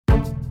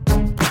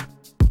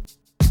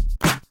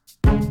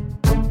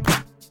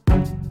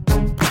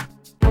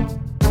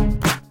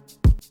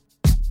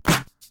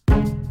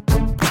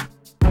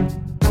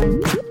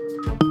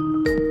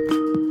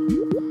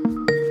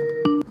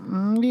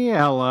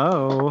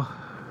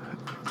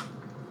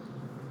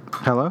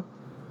Hello?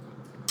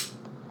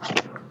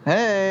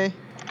 Hey.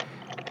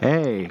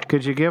 Hey,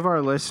 could you give our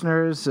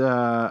listeners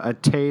a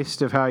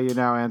taste of how you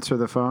now answer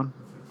the phone?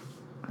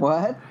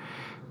 What?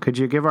 Could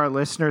you give our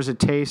listeners a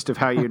taste of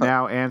how you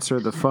now answer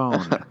the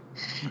phone?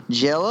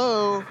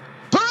 Jell-O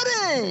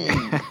pudding!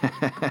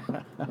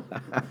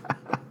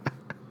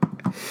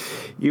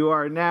 You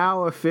are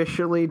now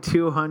officially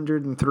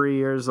 203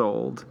 years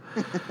old.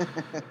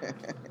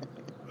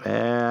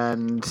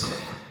 And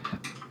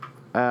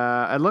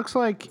it looks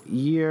like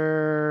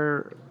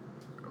your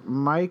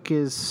mic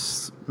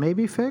is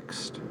maybe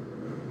fixed?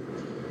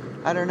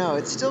 I don't know.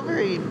 It's still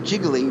very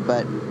jiggly,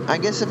 but I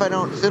guess if I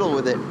don't fiddle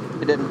with it,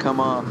 it doesn't come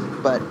off.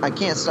 But I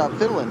can't stop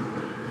fiddling.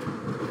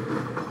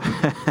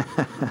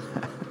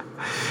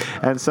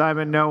 And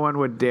Simon, no one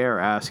would dare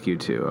ask you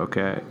to,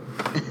 okay?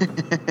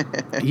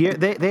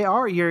 They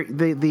are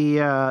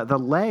the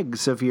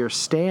legs of your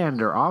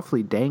stand are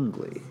awfully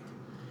dangly.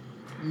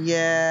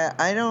 Yeah,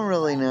 I don't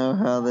really know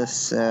how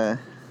this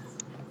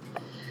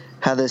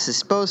is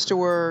supposed to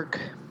work.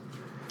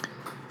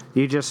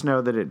 You just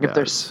know that it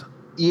does.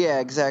 Yeah,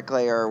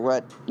 exactly. Or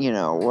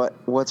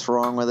what's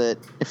wrong with it,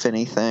 if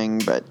anything.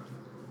 But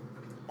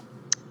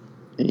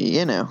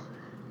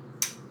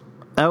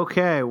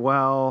Okay,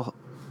 well,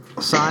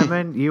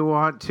 Simon, you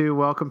want to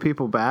welcome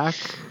people back?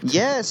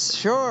 Yes,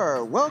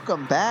 sure.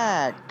 Welcome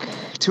back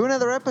to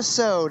another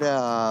episode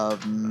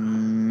of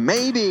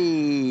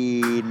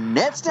Maybe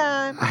Next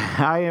Time.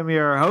 I am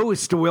your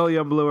host,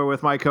 William Bluer,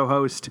 with my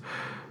co-host,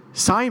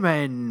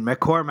 Simon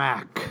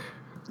McCormack.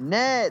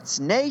 Nets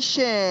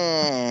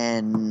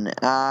Nation.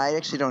 I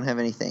actually don't have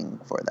anything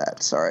for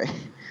that. Sorry.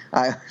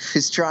 I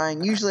was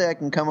trying. Usually I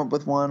can come up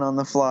with one on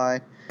the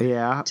fly.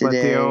 Yeah,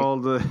 today.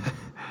 But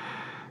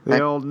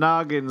the old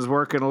noggin's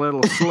working a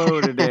little slow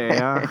today,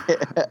 huh?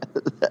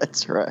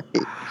 That's right.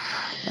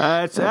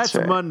 That's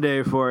right.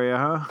 Monday for you,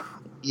 huh?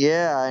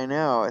 Yeah, I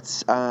know.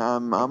 It's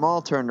I'm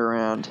all turned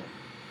around.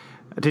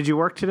 Did you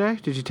work today?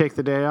 Did you take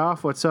the day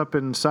off? What's up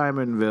in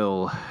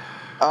Simonville?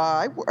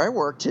 I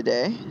worked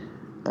today.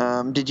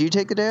 Did you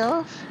take the day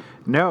off?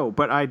 No,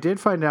 but I did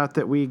find out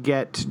that we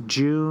get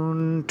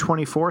June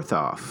 24th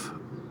off.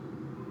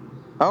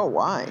 Oh,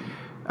 why?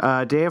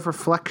 Day of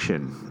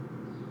reflection.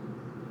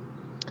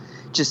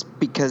 Just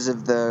because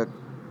of the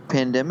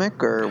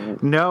pandemic, or?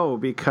 No,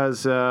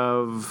 because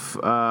of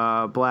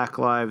Black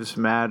Lives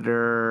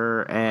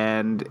Matter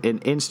and an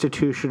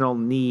institutional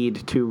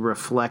need to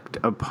reflect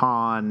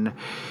upon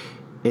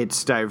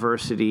its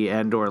diversity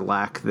and or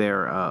lack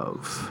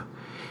thereof.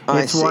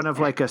 It's one of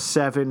like a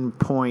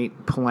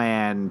 7-point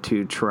plan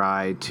to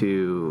try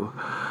to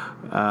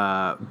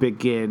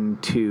begin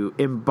to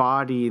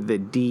embody the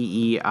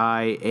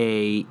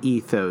DEIA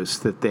ethos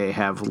that they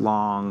have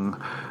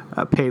long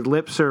paid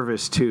lip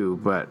service to,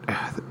 but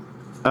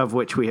of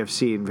which we have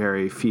seen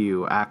very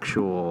few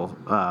actual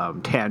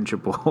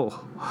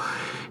tangible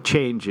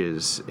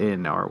changes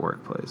in our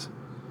workplace.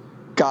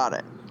 Got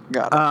it.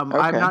 Okay. I'm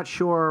not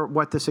sure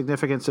what the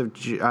significance of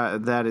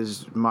that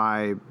is.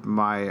 My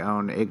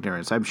own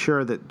ignorance. I'm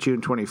sure that June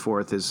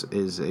 24th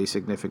is a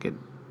significant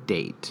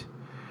date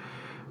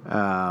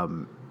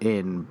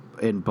in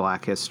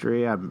Black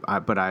history.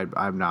 But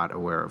I'm not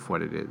aware of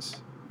what it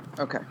is.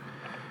 Okay.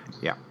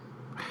 Yeah.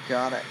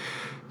 Got it.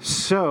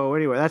 So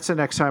anyway, that's the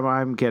next time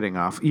I'm getting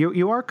off.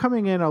 You are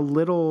coming in a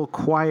little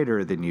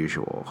quieter than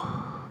usual.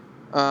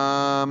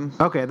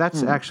 Okay,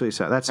 that's actually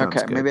that sounds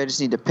good. Maybe I just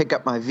need to pick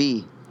up my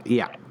V.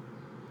 Yeah.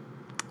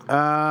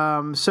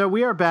 So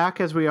we are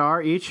back as we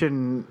are each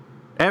and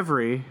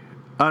every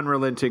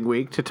unrelenting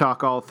week to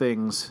talk all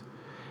things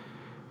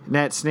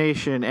Nets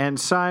Nation. And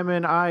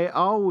Simon, I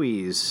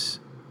always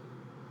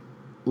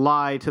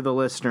lie to the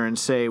listener and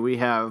say we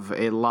have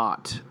a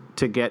lot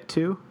to get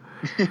to.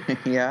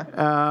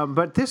 Yeah.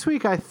 But this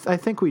week I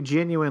think we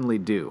genuinely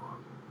do.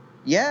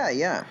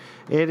 Yeah.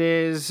 It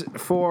is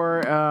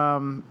for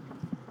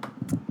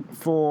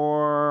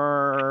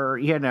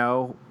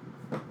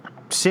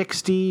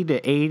 60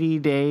 to 80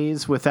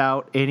 days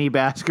without any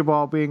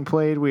basketball being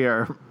played. We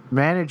are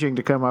managing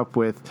to come up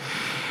with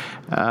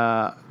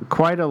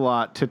quite a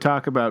lot to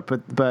talk about,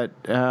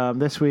 but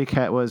this week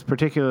was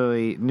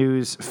particularly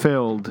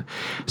news-filled.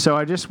 So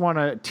I just want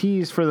to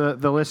tease for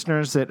the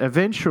listeners that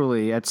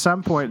eventually, at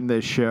some point in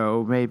this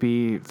show,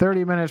 maybe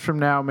 30 minutes from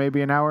now,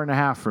 maybe an hour and a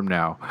half from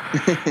now,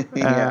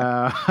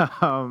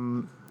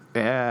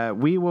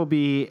 we will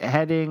be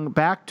heading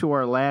back to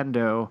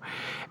Orlando,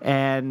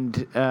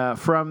 and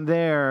from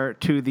there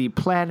to the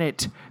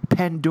planet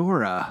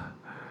Pandora.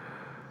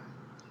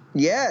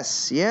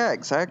 Yes, yeah,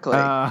 exactly.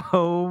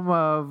 Home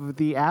of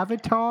the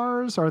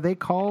Avatars? Are they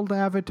called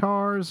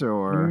Avatars,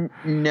 or?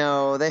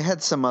 No, they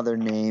had some other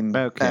name.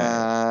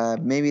 Okay.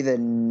 Maybe the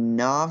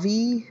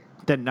Na'vi?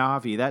 The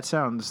Na'vi. That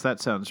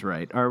sounds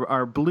right.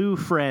 Our blue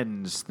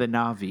friends, the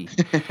Na'vi.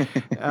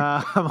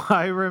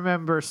 I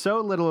remember so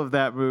little of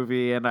that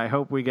movie, and I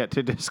hope we get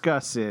to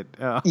discuss it.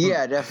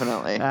 Yeah,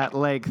 definitely. At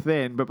length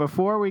in. But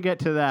before we get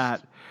to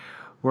that,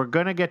 we're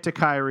going to get to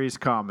Kyrie's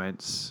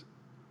comments.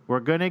 We're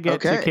going to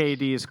get to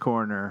KD's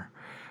corner.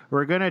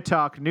 We're going to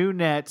talk new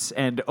Nets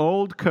and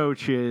old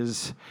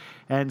coaches.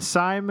 And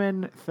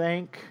Simon,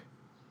 thank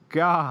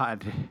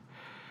God,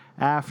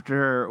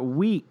 after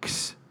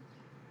weeks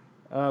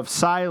of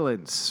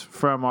silence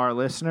from our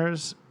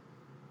listeners,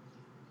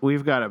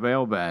 we've got a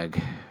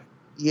mailbag.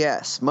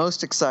 Yes,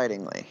 most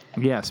excitingly.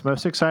 Yes,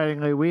 most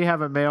excitingly, we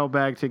have a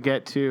mailbag to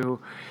get to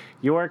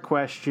your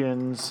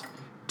questions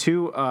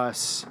to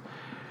us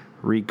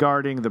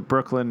regarding the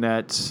Brooklyn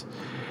Nets.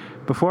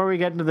 Before we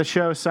get into the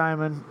show,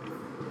 Simon,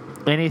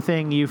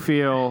 anything you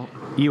feel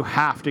you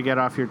have to get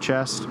off your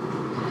chest?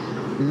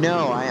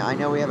 No, I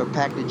know we have a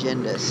packed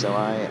agenda, so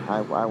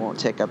I won't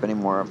take up any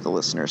more of the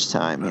listeners'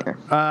 time here.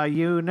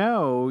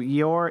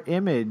 Your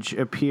image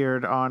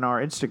appeared on our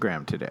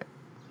Instagram today.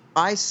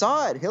 I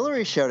saw it.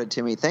 Hillary showed it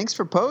to me. Thanks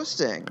for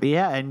posting.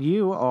 Yeah, and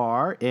you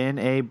are in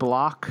a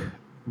Brooklyn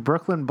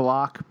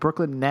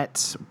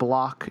Nets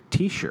block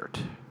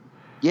T-shirt.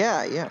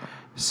 Yeah.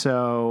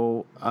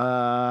 So,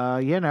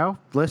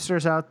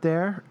 listeners out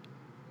there,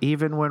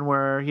 even when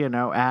we're,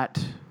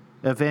 at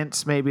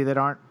events maybe that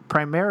aren't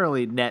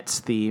primarily Nets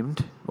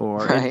themed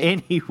or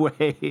in any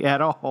way at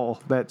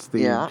all Nets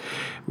themed,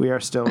 we are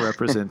still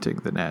representing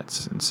the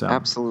Nets in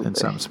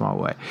some small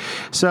way.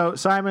 So,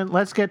 Simon,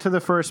 let's get to the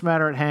first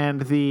matter at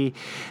hand, the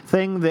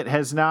thing that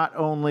has not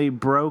only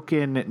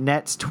broken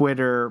Nets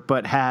Twitter,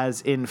 but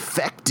has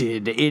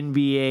infected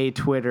NBA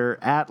Twitter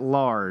at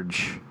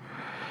large.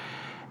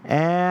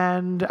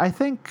 And I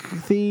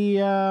think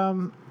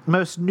the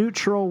most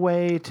neutral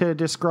way to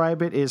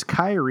describe it is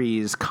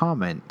Kyrie's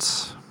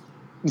comments.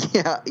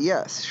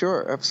 Yes,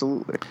 sure,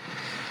 absolutely.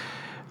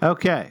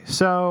 Okay,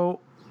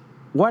 so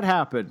what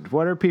happened?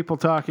 What are people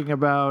talking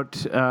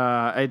about?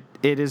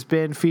 It has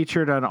been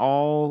featured on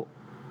all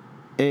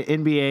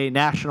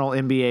national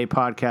NBA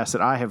podcasts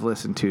that I have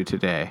listened to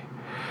today,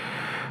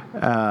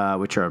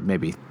 which are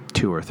maybe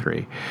 2 or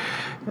 3.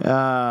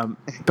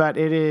 But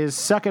it is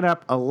sucking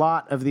up a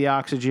lot of the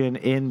oxygen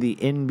in the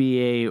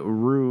NBA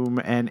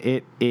room, and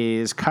it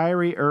is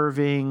Kyrie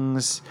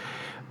Irving's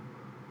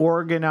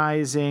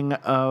organizing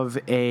of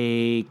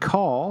a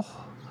call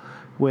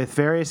with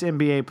various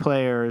NBA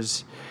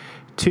players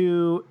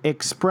to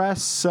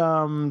express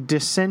some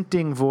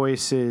dissenting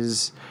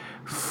voices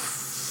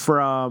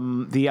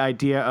from the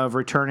idea of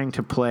returning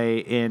to play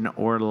in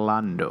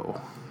Orlando.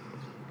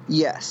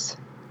 Yes.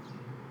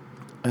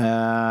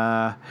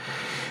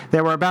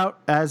 There were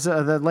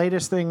the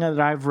latest thing that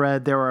I've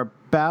read, there were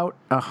about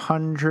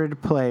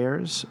 100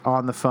 players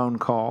on the phone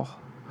call.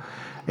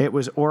 It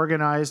was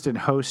organized and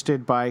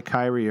hosted by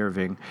Kyrie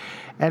Irving,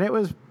 and it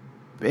was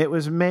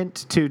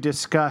meant to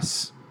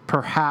discuss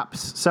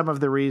perhaps some of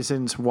the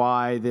reasons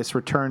why this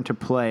return to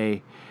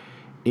play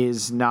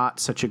is not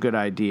such a good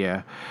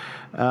idea.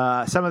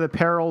 Some of the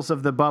perils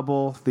of the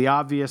bubble, the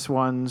obvious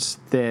ones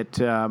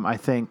that I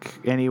think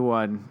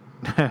anyone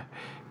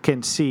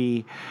can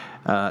see.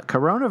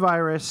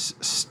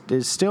 Coronavirus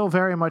is still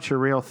very much a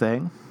real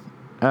thing.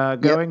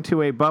 Going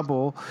to a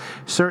bubble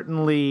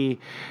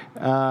certainly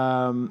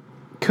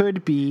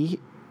could be,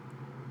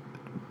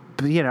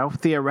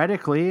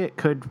 theoretically, it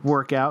could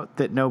work out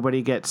that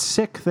nobody gets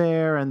sick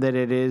there and that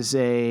it is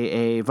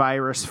a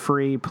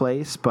virus-free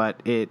place, but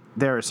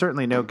there is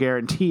certainly no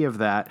guarantee of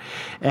that.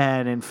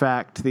 And in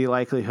fact, the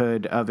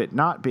likelihood of it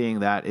not being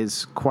that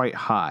is quite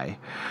high.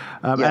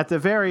 At the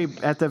very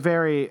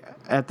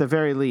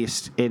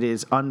least, it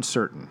is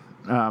uncertain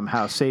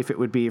how safe it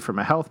would be from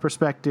a health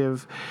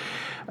perspective.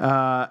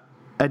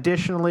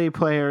 Additionally,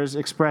 players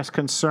expressed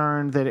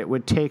concern that it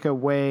would take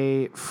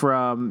away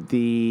from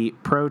the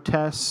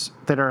protests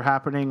that are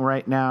happening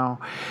right now,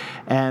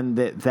 and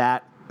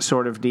that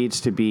sort of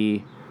needs to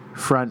be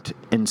front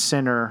and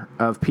center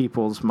of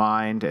people's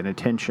mind and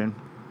attention.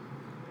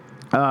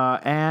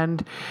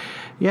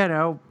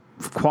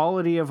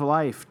 Quality of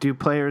life. Do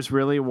players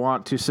really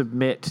want to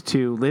submit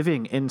to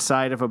living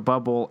inside of a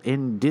bubble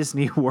in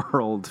Disney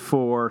World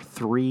for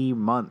 3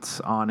 months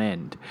on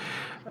end?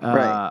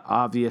 Right.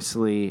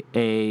 Obviously,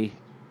 a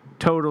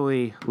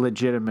totally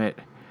legitimate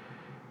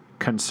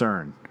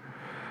concern.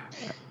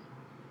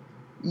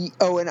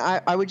 Oh, and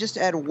I would just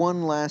add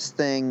one last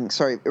thing.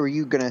 Sorry, were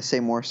you going to say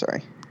more?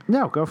 Sorry.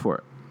 No, go for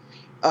it.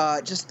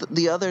 Just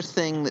the other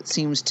thing that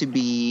seems to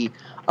be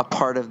a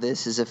part of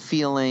this is a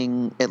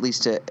feeling, at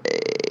least a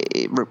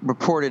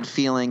reported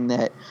feeling,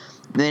 that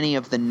many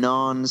of the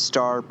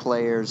non-star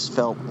players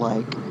felt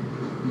like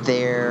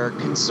their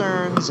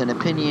concerns and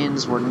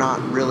opinions were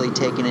not really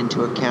taken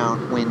into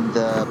account when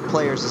the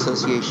Players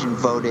Association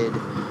voted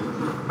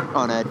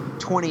on a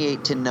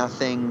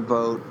 28-0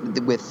 vote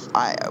with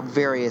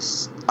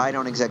various. I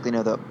don't exactly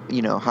know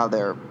how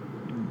the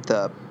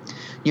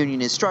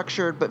union is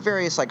structured, but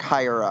various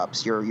higher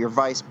ups, your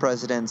vice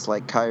presidents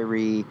like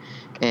Kyrie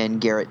and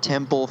Garrett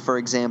Temple, for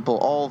example,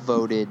 all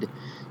voted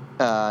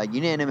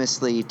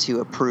unanimously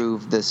to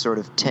approve the sort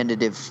of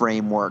tentative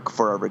framework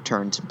for a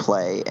return to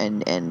play,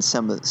 and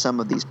some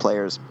of these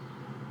players,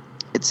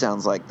 it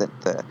sounds like that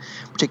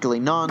particularly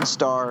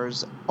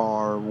non-stars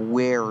are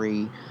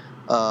wary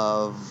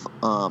of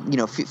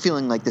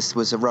feeling like this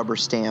was a rubber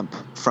stamp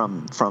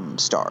from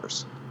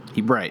stars.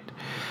 Right.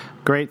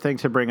 Great thing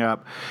to bring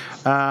up.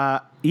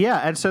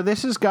 And so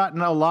this has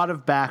gotten a lot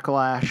of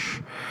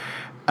backlash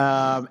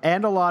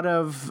and a lot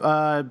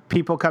of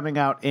people coming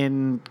out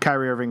in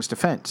Kyrie Irving's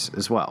defense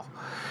as well.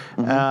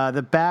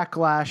 The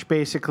backlash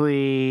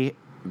basically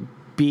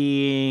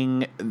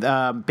being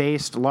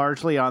based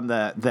largely on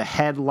the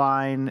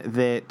headline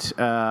that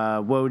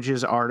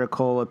Woj's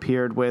article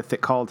appeared with that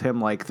called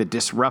him like the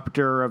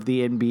disruptor of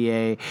the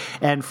NBA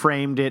and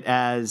framed it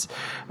as,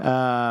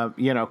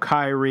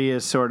 Kyrie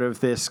is sort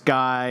of this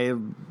guy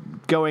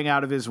going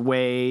out of his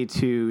way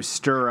to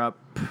stir up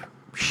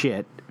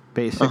shit,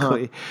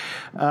 basically.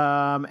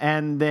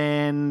 And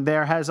then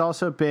there has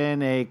also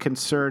been a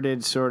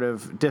concerted sort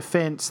of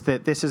defense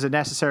that this is a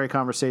necessary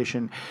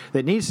conversation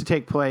that needs to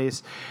take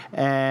place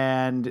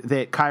and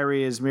that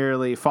Kyrie is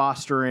merely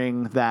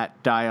fostering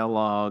that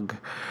dialogue.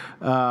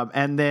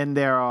 And then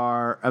there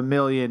are a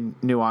million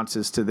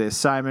nuances to this.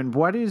 Simon,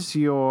 what is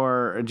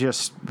your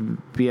just,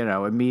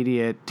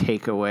 immediate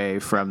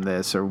takeaway from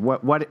this, or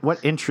what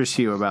interests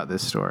you about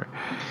this story?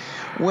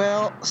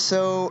 Well,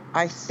 so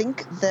I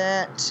think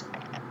that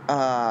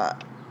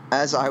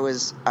as I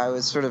was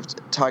sort of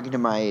talking to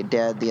my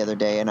dad the other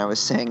day, and I was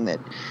saying that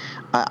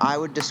I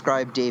would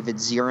describe David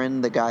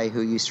Zirin, the guy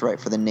who used to write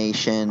for The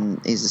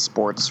Nation. He's a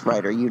sports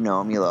writer. You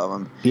know him. You love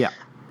him. Yeah.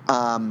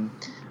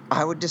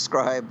 I would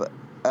describe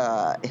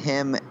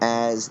him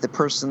as the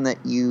person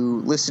that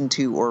you listen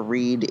to or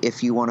read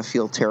if you want to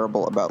feel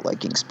terrible about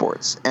liking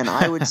sports. And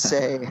I would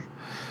say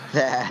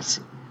that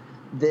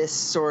this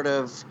sort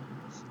of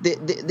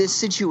this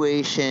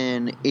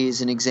situation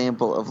is an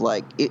example of,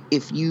 like,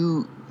 if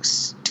you,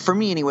 for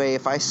me anyway,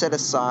 if I set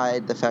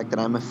aside the fact that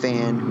I'm a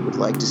fan who would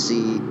like to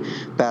see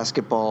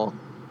basketball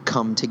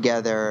come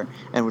together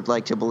and would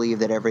like to believe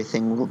that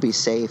everything will be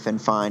safe and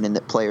fine and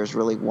that players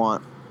really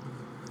want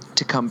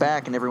to come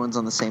back and everyone's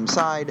on the same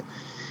side,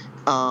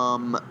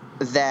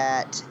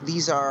 that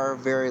these are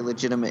very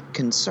legitimate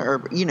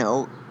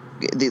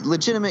the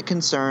legitimate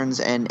concerns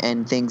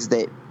and things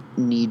that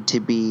need to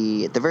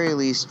be at the very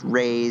least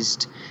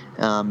raised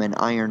and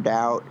ironed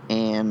out,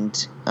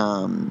 and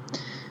I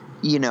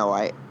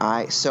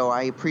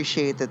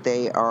appreciate that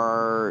they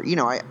are,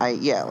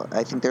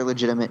 I think they're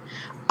legitimate.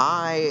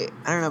 I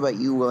don't know about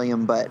you,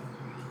 William, but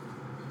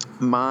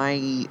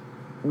my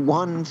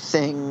one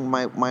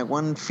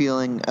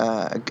feeling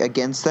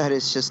against that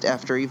is just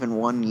after even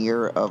 1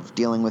 year of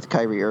dealing with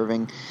Kyrie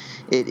Irving,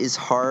 it is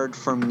hard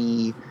for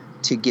me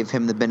to give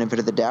him the benefit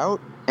of the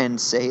doubt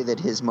and say that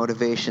his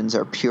motivations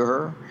are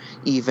pure,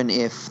 even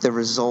if the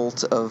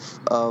result of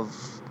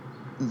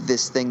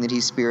this thing that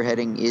he's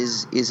spearheading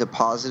is a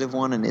positive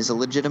one and is a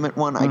legitimate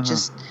one. I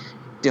just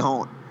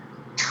don't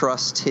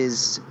trust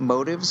his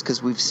motives,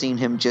 because we've seen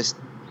him just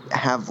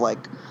have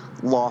like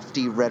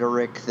lofty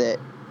rhetoric that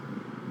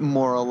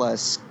more or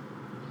less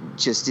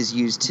just is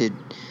used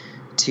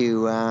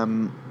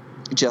to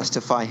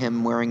justify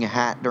him wearing a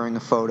hat during a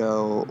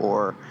photo,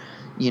 or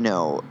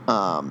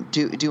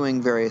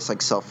doing various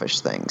like selfish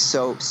things.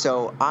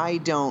 So I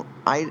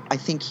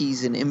think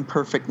he's an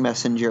imperfect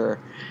messenger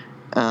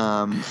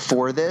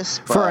for this.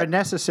 For a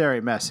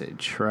necessary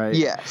message, right?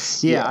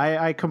 Yes. Yeah.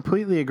 I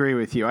completely agree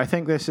with you. I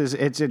think it's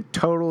a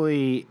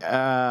totally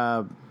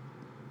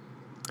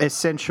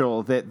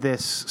essential that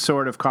this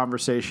sort of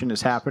conversation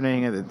is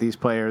happening and that these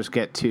players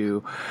get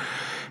to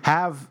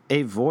have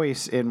a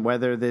voice in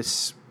whether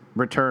this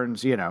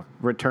returns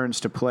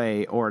to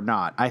play or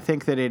not. I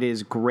think that it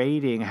is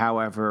grating,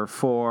 however,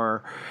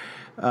 for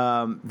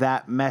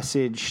that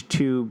message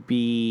to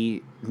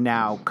be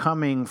now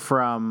coming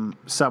from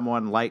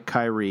someone like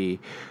Kyrie,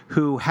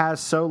 who has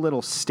so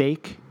little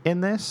stake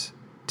in this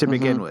to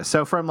begin with.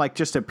 So from like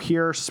just a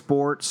pure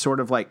sports sort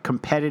of like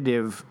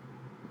competitive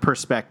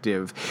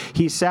perspective,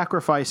 he's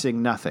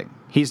sacrificing nothing.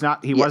 He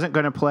wasn't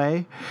going to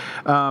play,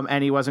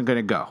 and he wasn't going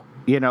to go.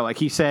 Like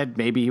he said,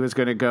 maybe he was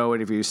going to go,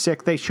 and if he was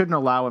sick, they shouldn't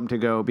allow him to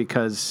go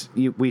because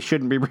we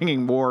shouldn't be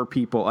bringing more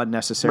people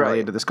unnecessarily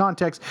into this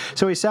context.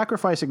 So he's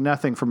sacrificing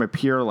nothing from a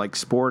pure like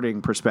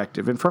sporting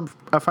perspective. And from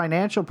a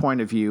financial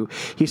point of view,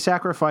 he's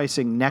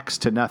sacrificing next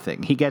to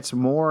nothing. He gets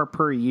more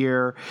per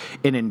year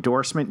in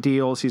endorsement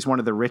deals. He's one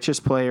of the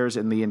richest players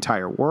in the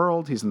entire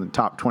world. He's in the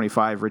top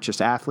 25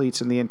 richest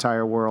athletes in the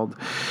entire world.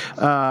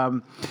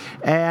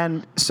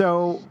 And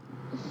so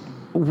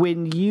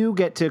when you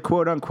get to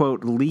quote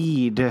unquote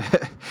lead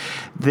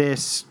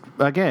this,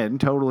 again,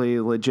 totally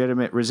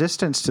legitimate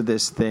resistance to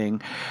this thing,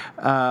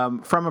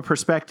 from a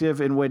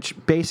perspective in which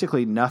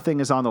basically nothing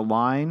is on the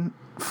line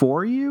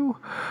for you,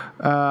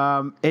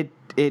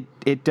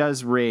 it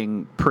does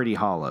ring pretty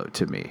hollow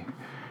to me.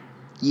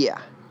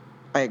 Yeah,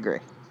 I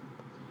agree.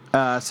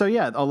 A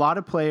lot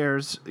of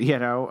players,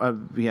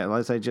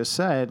 as I just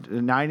said,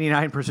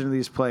 99% of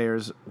these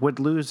players would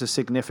lose a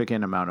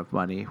significant amount of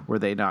money were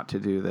they not to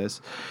do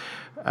this.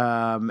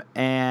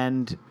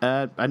 And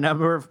a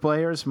number of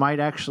players might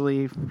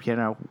actually,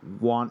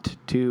 want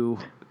to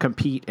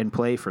compete and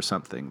play for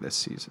something this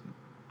season.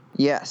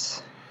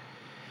 Yes.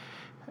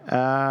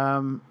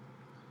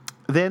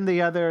 Then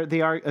the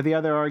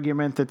other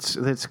argument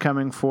that's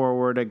coming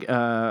forward,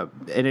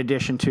 in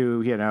addition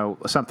to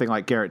something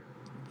like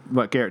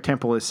what Garrett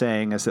Temple is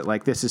saying, is that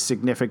like this is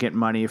significant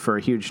money for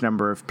a huge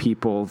number of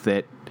people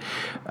that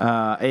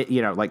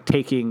like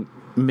taking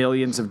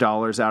millions of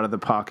dollars out of the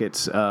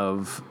pockets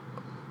of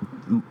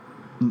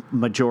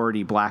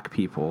majority black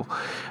people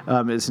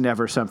is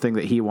never something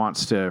that he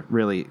wants to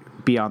really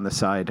be on the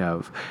side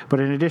of. But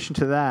in addition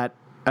to that,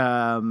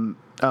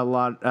 a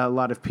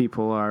lot of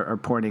people are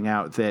pointing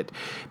out that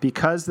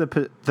because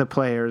the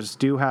players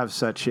do have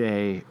such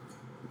a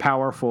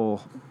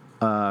powerful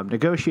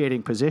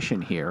negotiating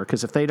position here,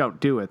 because if they don't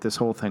do it, this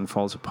whole thing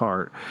falls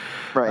apart.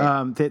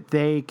 Right. That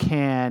they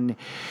can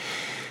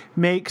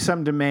make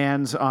some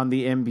demands on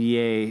the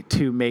NBA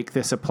to make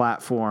this a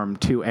platform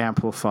to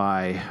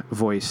amplify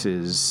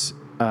voices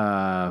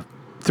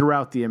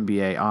throughout the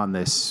NBA on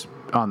this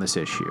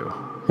issue.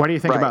 What do you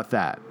think about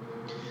that?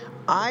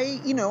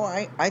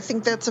 I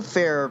think that's a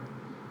fair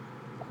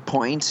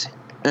point.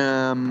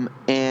 I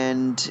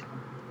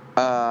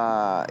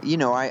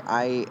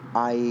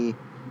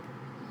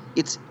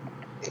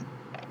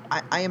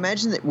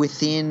imagine that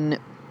within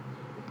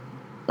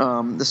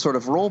the sort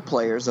of role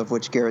players, of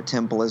which Garrett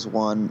Temple is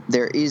one,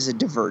 there is a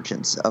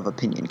divergence of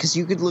opinion. Because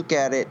you could look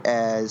at it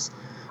as,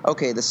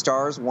 okay, the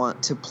Stars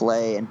want to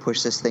play and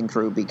push this thing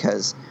through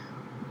because,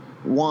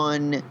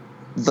 one,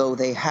 though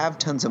they have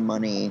tons of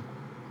money,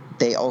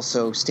 they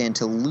also stand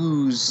to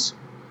lose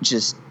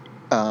just,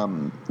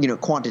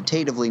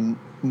 quantitatively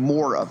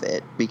more of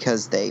it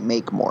because they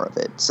make more of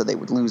it. So they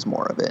would lose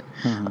more of it.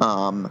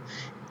 Mm-hmm.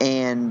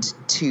 And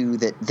two,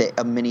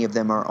 that many of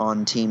them are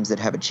on teams that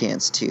have a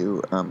chance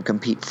to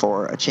compete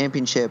for a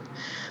championship.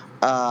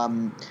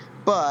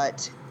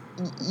 But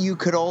you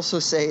could also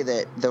say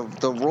that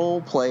the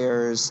role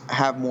players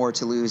have more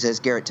to lose, as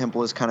Garrett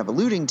Temple is kind of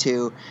alluding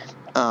to,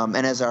 and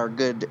as our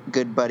good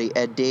buddy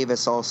Ed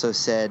Davis also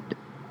said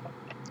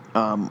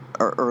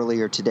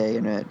earlier today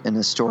in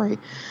a story.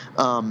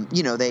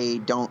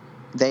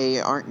 They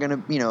aren't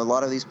going to, a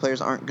lot of these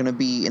players aren't going to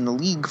be in the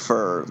league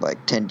for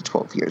like 10 to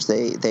 12 years.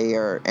 They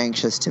are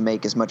anxious to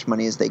make as much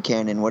money as they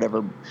can in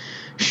whatever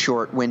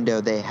short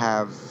window they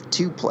have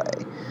to play.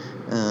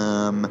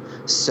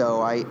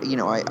 So I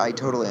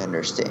totally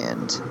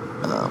understand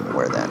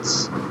where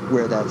that's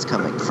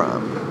coming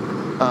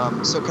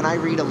from. So can I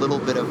read a little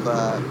bit of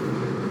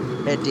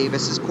Ed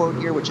Davis's quote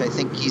here, which I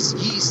think he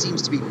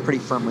seems to be pretty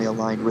firmly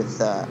aligned with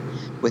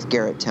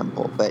Garrett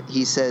Temple, but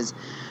he says.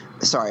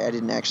 Sorry, I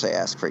didn't actually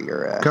ask for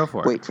your Go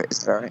for wait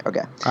phrase. All right,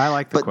 okay. I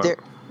like the quote.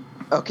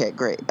 Okay,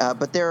 great.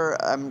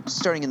 I'm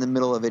starting in the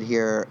middle of it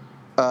here.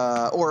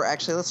 Or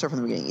actually, let's start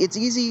from the beginning. It's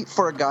easy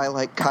for a guy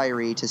like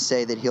Kyrie to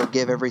say that he'll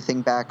give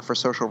everything back for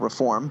social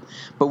reform,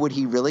 but would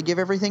he really give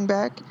everything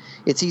back?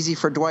 It's easy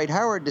for Dwight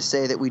Howard to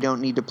say that we don't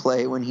need to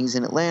play when he's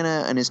in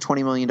Atlanta and his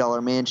 $20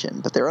 million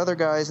mansion, but there are other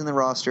guys in the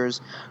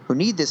rosters who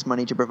need this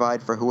money to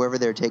provide for whoever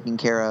they're taking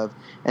care of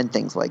and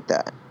things like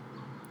that.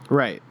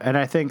 Right. And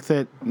I think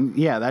that,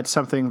 that's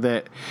something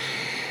that,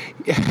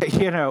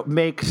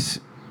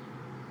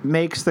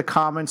 makes the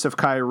comments of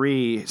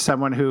Kyrie,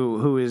 someone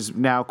who is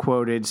now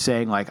quoted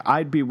saying, like,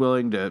 I'd be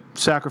willing to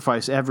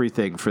sacrifice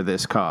everything for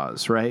this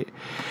cause, right?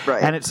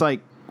 Right. And it's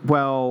like,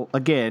 well,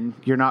 again,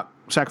 you're not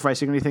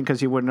sacrificing anything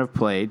because you wouldn't have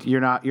played.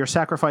 You're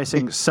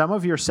sacrificing some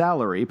of your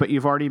salary, but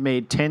you've already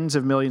made tens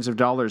of millions of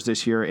dollars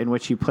this year in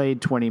which you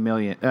played 20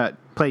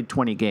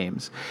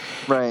 games.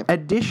 Right.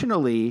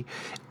 Additionally,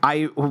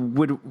 I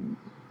would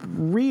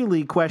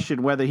really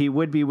question whether he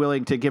would be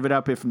willing to give it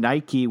up if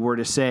Nike were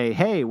to say,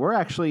 hey, we're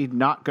actually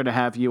not going to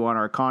have you on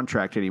our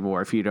contract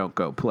anymore if you don't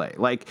go play.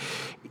 Like,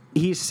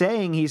 he's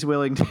saying he's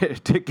willing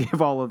to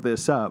give all of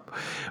this up,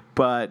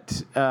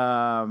 but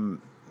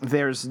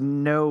there's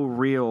no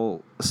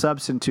real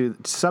substance to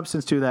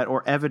that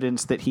or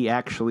evidence that he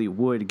actually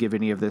would give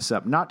any of this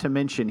up. Not to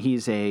mention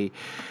he's made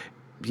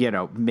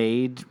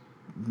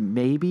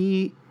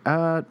maybe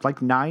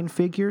like 9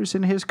 figures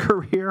in his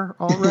career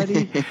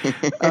already,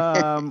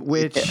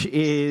 which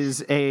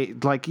is a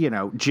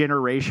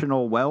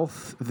generational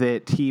wealth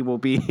that he will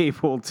be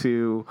able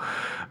to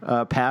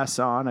pass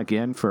on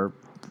again for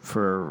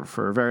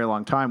a very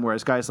long time.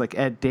 Whereas guys like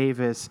Ed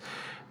Davis,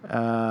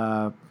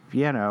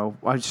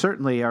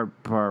 certainly are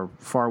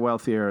far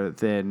wealthier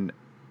than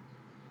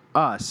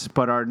us,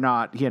 but are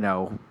not,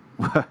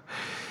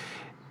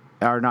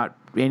 are not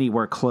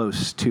anywhere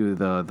close to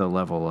the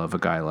level of a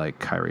guy like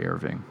Kyrie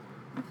Irving.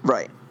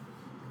 Right.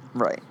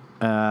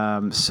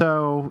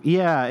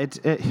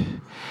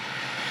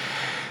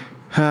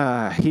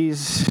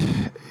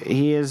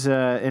 He is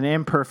an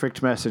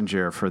imperfect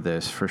messenger for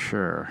this, for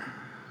sure.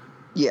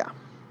 Yeah.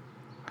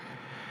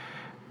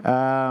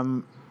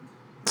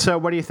 So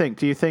what do you think?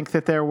 Do you think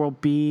that there will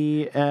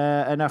be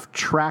enough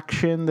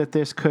traction that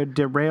this could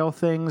derail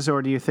things,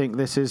 or do you think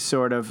this is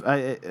sort of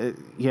a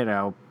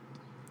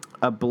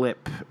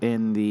blip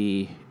in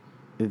the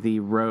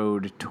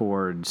road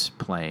towards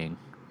playing?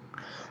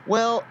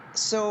 Well,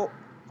 so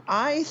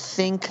I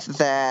think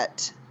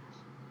that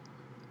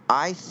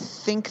I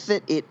think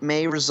that it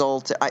may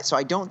result. So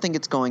I don't think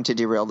it's going to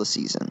derail the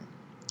season.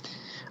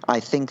 I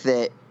think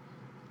that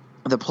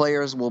the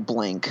players will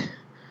blink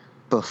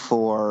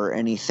before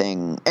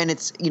anything, and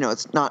it's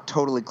not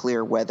totally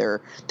clear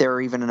whether there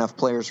are even enough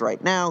players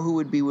right now who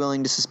would be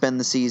willing to suspend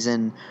the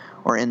season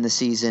or end the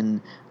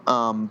season.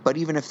 But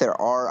even if there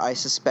are, I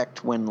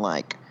suspect when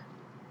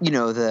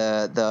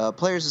the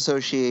Players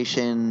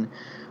Association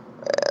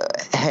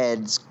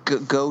heads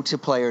go to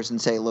players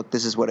and say, look,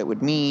 this is what it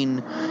would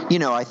mean.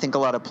 I think a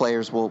lot of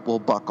players will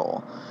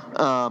buckle,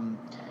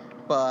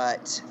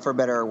 but for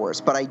better or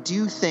worse. But I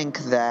do think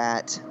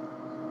that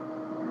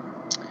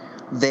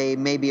they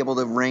may be able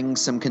to wring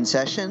some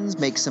concessions,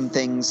 make some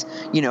things,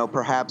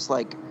 perhaps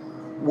like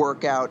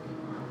work out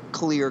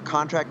clear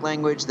contract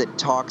language that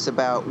talks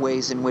about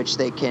ways in which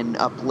they can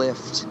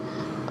uplift,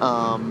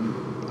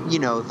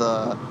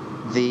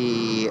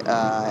 the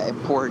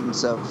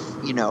importance of,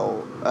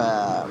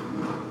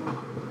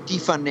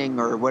 defunding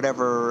or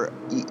whatever,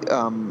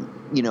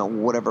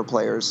 whatever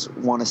players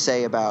want to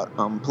say about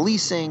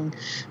policing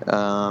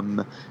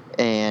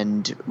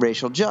and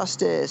racial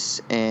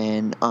justice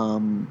and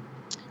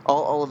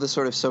all of the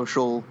sort of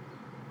social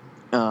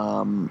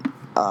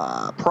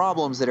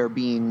problems that are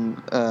being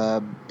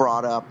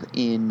brought up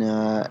in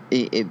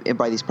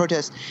by these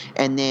protests.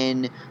 And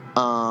then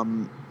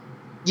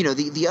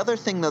the other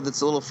thing, though,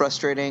 that's a little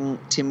frustrating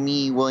to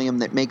me, William,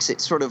 that makes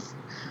it sort of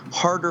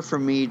harder for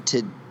me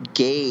to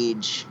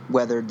gauge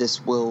whether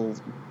this will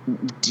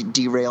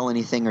derail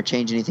anything or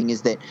change anything,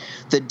 is that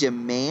the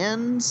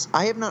demands,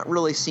 I have not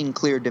really seen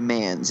clear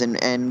demands. And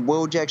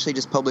Woj actually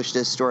just published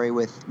a story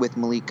with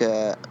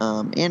Malika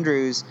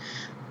Andrews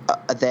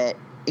that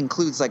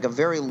includes like a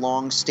very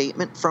long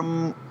statement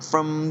from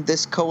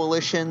this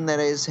coalition that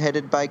is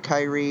headed by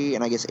Kyrie,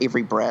 and I guess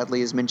Avery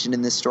Bradley is mentioned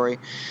in this story,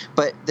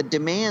 but the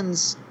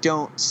demands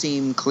don't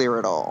seem clear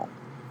at all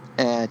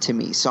to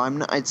me. So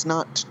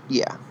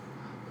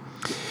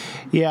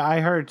Yeah, I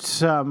heard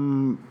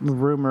some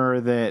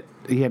rumor that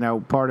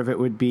part of it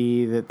would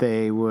be that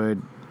they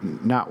would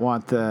not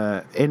want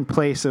in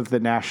place of the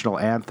national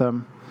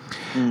anthem.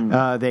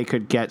 They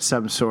could get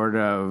some sort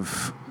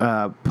of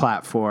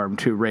platform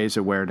to raise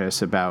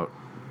awareness about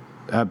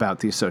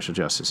these social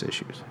justice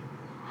issues.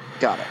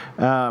 Got it.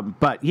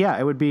 But yeah,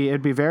 it'd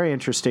be very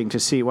interesting to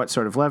see what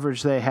sort of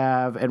leverage they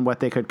have and what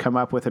they could come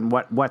up with, and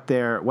what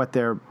their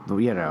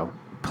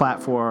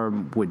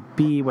platform would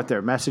be, what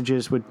their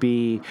messages would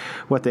be,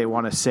 what they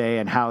want to say,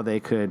 and how they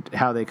could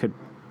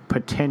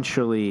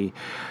potentially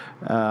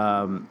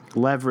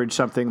leverage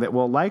something that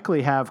will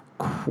likely have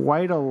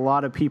quite a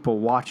lot of people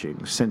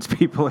watching, since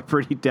people are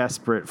pretty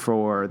desperate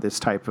for this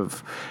type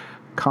of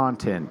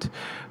content,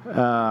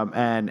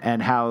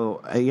 and how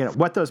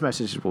what those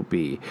messages will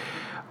be.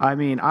 I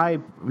mean, I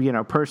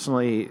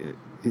personally,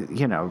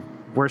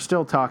 we're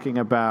still talking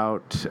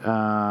about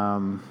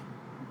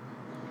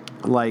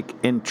like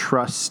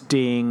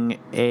entrusting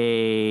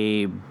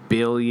a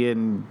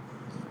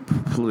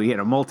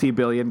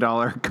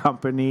multi-billion-dollar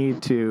company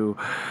to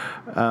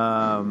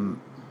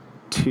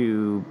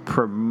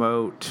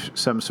promote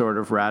some sort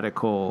of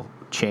radical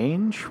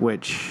change,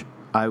 which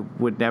I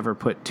would never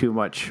put too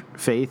much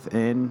faith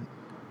in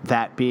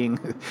that being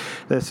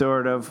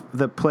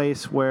the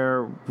place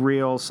where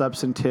real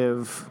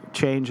substantive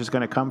change is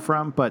going to come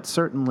from. But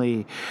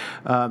certainly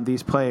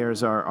these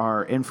players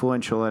are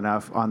influential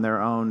enough on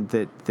their own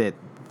that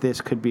this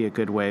could be a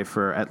good way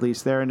for at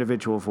least their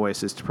individual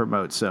voices to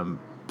promote some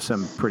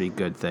pretty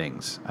good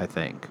things, I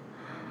think.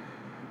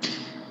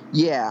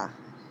 Yeah,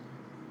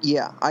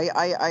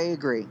 I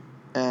agree,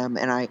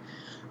 and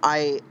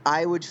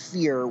I would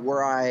fear,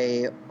 were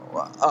I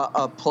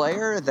a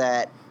player,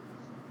 that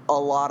a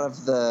lot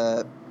of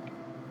the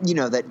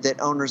that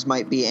owners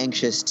might be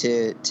anxious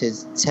to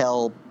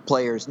tell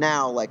players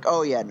now, like,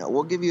 oh yeah, no,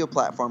 we'll give you a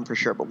platform for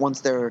sure, but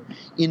once they're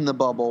in the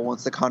bubble,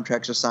 once the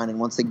contracts are signed, and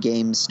once the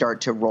games start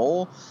to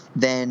roll,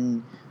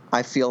 then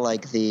I feel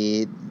like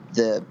the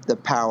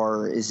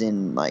power is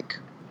in like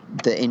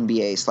the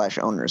NBA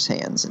 / owners'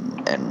 hands,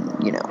 and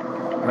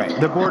right,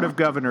 the board of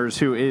governors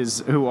who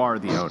are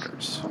the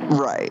owners,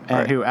 right,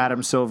 and who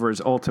Adam Silver is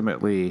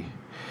ultimately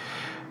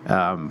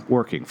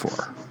working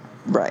for,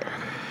 right.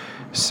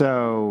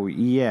 So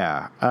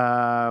yeah,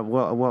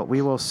 well,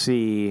 we will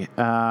see.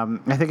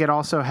 I think it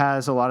also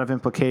has a lot of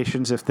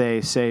implications if they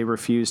say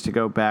refuse to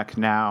go back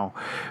now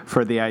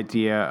for the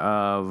idea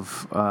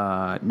of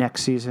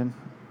next season,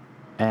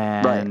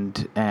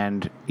 and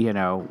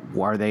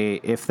are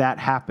they, if that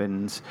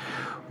happens,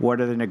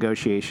 what are the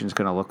negotiations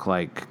going to look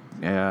like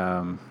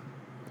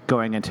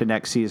going into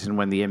next season,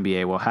 when the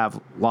NBA will have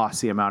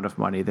lost the amount of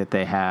money that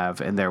they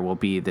have, and there will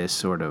be this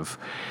sort of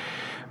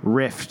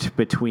rift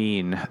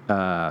between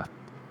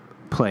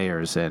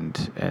players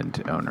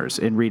and owners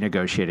in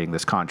renegotiating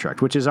this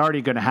contract, which is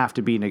already going to have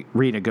to be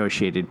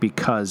renegotiated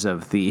because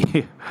of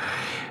the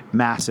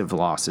massive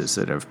losses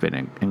that have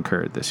been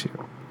incurred this year.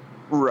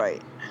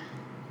 Right.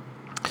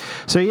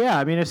 So yeah,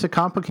 I mean, it's a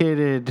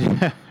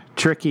complicated,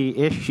 tricky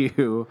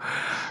issue.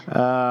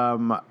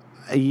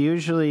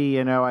 Usually,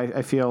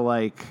 I feel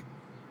like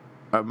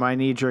my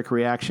knee-jerk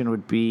reaction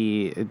would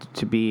be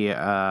to be,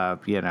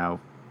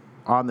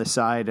 on the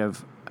side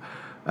of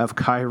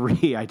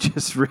Kyrie. I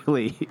just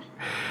really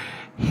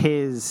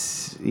he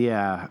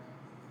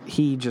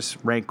just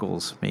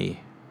rankles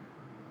me.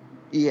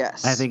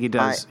 Yes, I think he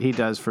does. He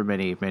does for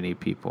many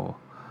people.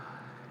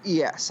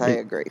 Yes, I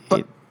agree.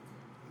 But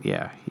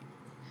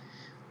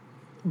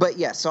But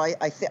yeah, so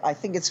I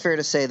think it's fair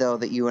to say, though,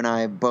 that you and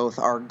I both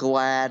are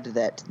glad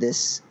that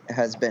this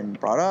has been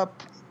brought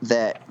up,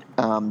 that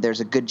there's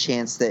a good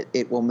chance that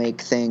it will make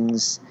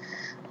things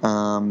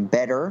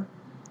better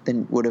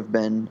than would have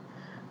been,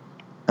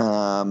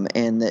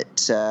 and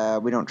that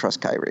we don't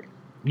trust Kyrie.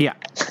 Yeah,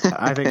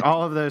 I think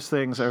all of those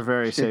things are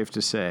very safe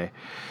to say.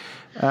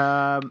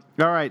 All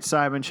right,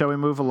 Simon, shall we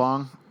move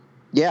along?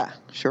 Yeah,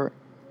 sure.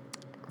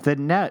 The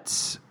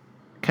Nets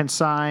can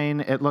sign,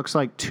 it looks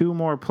like, 2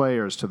 more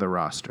players to the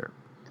roster.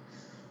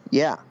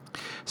 Yeah.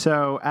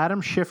 So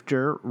Adam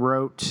Schefter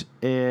wrote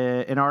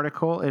an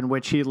article in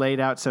which he laid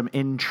out some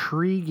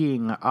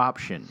intriguing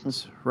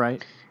options,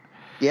 right?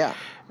 Yeah.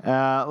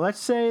 Let's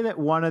say that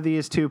one of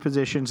these 2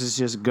 positions is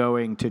just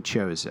going to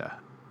Choza.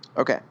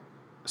 Okay.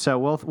 So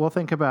we'll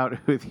think about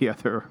who the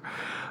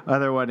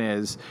other one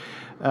is.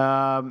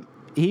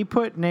 He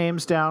put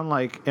names down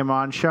like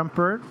Iman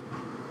Shumpert,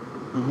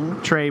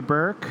 Trey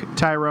Burke,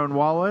 Tyrone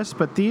Wallace,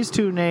 but these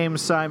 2 names,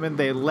 Simon,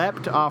 they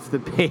leapt off the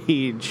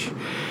page.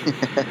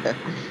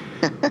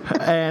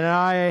 And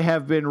I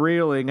have been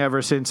reeling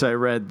ever since I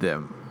read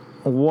them.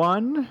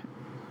 1,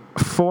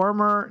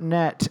 former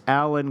Net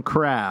Alan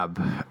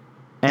Crabb,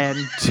 and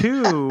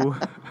 2,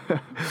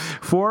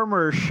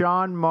 former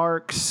Sean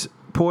Marks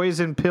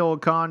poison pill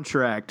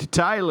contract,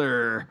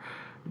 Tyler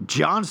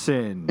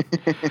Johnson.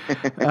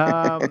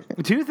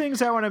 2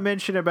 things I want to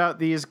mention about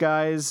these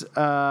guys.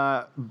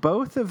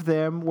 Both of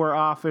them were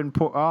often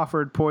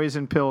offered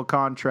poison pill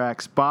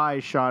contracts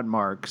by Sean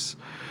Marks.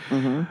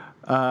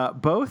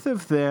 Both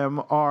of them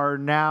are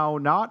now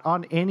not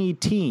on any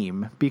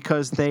team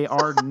because they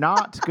are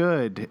not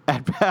good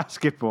at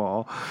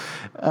basketball.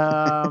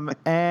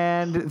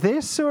 And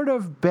this sort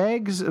of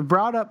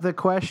brought up the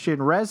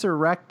question,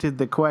 resurrected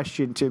the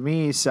question to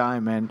me,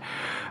 Simon,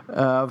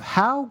 of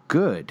how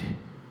good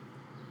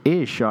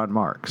is Sean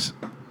Marks?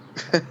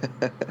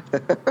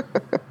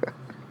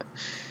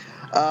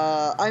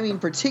 I mean,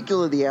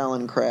 particularly the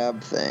Alan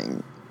Crabb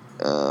thing,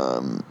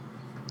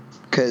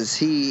 because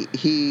he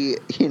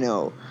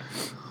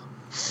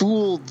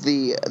fooled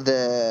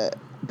the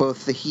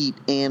both the Heat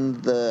and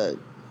the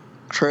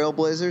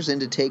Trailblazers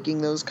into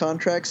taking those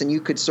contracts, and you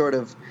could sort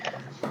of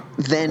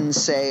then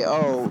say,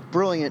 "Oh,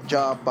 brilliant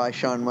job by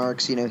Sean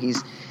Marks."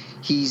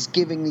 He's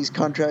giving these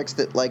contracts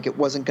that, like, it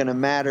wasn't going to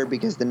matter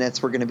because the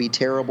Nets were going to be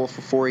terrible for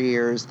 4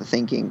 years, the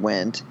thinking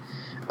went.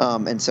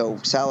 And so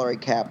salary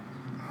cap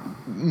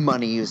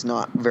money is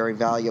not very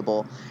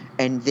valuable.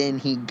 And then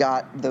he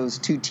got those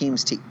 2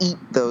 teams to eat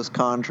those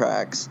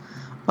contracts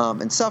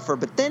and suffer.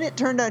 But then it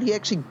turned out he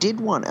actually did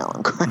want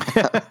Alan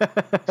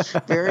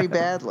Crabb very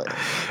badly.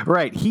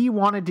 Right. He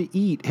wanted to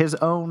eat his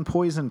own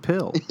poison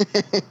pill.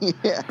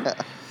 Yeah.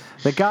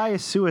 The guy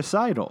is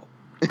suicidal.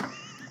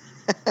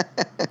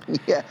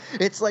 Yeah,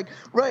 it's like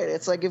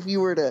if you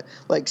were to,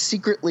 like,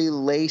 secretly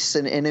lace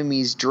an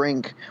enemy's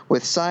drink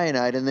with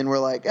cyanide, and then we're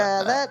like,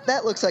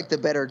 that looks like the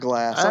better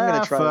glass. I'm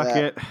gonna try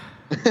that.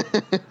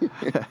 Fuck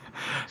it.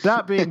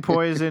 Not being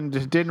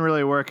poisoned didn't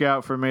really work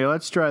out for me.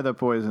 Let's try the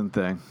poison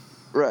thing.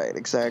 Right,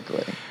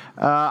 exactly.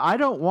 I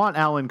don't want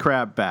Alan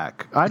Crabb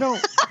back. I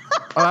don't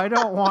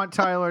want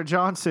Tyler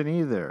Johnson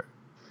either.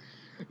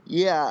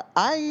 Yeah,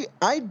 I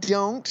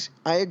don't.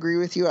 I agree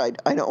with you. I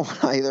don't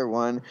want either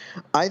one.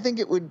 I think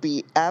it would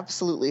be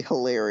absolutely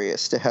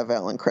hilarious to have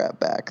Alan Crabb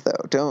back,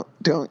 though.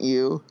 Don't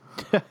you?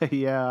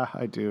 Yeah,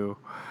 I do.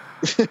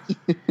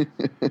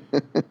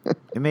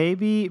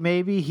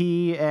 Maybe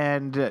he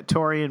and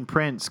Taurean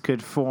Prince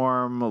could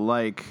form,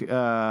 like,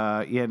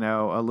 a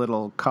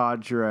little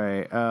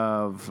cadre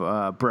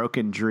of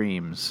broken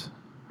dreams.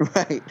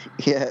 Right.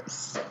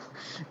 Yes.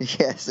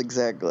 Yes,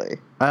 exactly.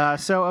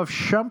 So of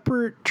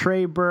Shumpert,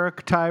 Trey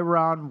Burke,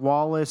 Tyrone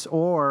Wallace,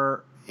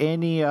 or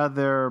any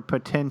other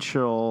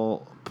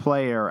potential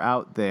player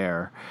out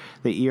there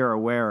that you're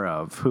aware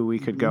of who we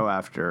could go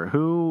after,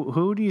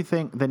 who do you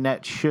think the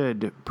Nets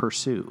should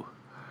pursue?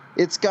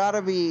 It's got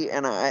to be,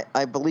 and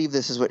I believe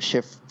this is what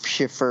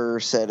Schiffer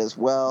said as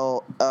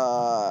well.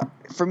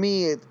 For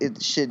me,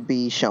 it should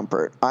be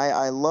Shumpert.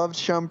 I loved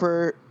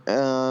Shumpert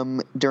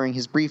during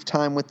his brief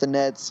time with the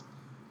Nets.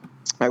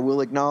 I will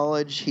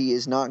acknowledge he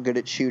is not good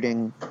at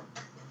shooting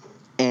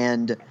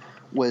and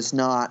was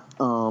not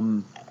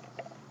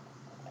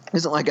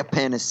isn't like a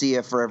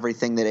panacea for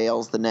everything that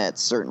ails the Nets,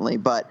 certainly.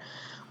 But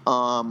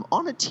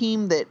on a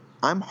team that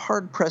I'm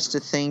hard-pressed to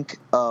think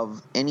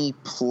of any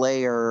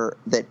player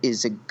that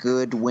is a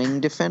good wing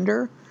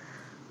defender,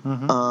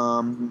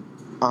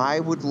 I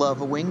would love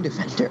a wing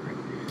defender.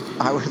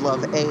 I would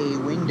love a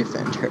wing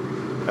defender.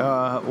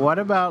 What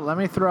about, let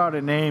me throw out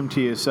a name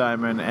to you,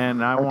 Simon,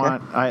 and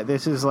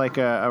this is like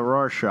a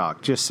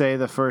Rorschach. Just say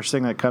the first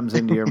thing that comes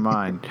into your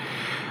mind.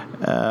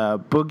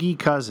 Boogie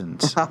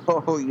Cousins.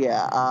 Oh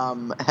yeah.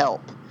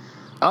 Help.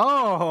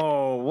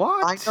 Oh,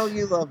 what? I know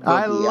you love Boogie.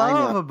 I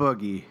love a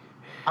Boogie.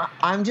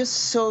 I'm just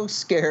so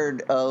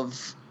scared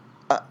of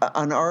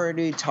an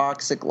already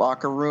toxic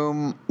locker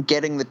room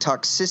getting the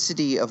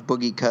toxicity of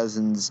Boogie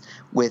Cousins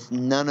with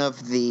none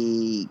of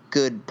the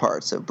good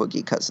parts of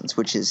Boogie Cousins,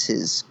 which is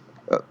his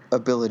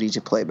ability to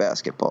play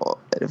basketball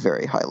at a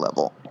very high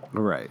level.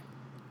 Right.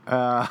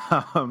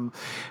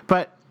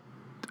 But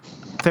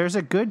there's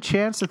a good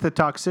chance that the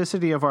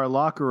toxicity of our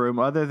locker room,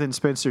 other than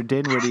Spencer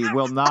Dinwiddie,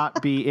 will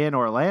not be in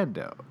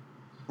Orlando.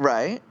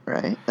 Right.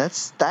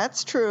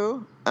 That's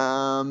true.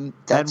 And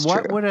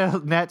what would a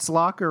Nets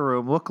locker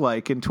room look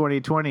like in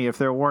 2020 if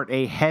there weren't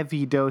a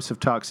heavy dose of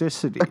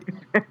toxicity?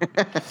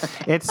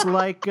 It's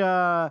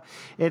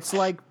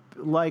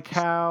like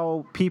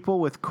how people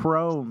with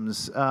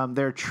Crohn's,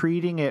 they're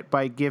treating it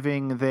by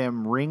giving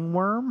them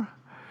ringworm.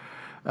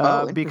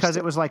 Because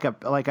it was like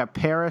a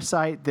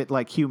parasite that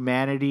like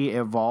humanity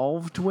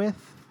evolved with,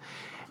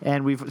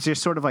 and we've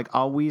just sort of like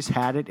always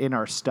had it in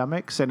our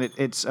stomachs, and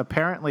it's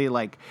apparently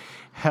like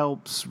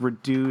helps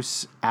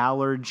reduce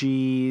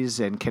allergies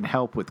and can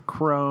help with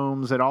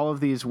Crohn's and all of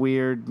these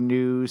weird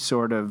new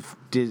sort of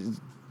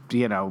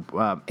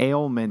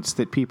ailments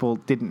that people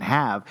didn't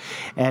have,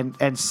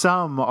 and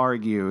some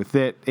argue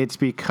that it's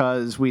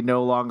because we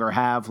no longer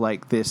have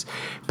like this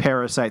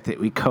parasite that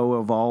we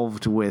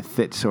co-evolved with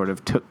that sort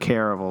of took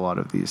care of a lot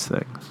of these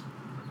things.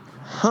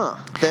 Huh.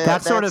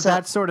 That's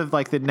sort of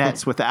like the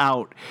Nets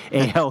without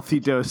a healthy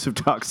dose of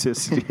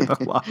toxicity in the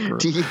locker room.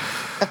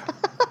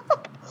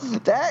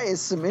 That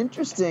is some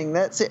interesting.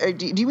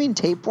 Do you mean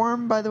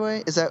tapeworm, by the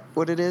way? Is that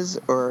what it is,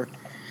 or?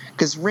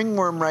 Because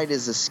ringworm, right,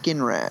 is a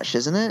skin rash,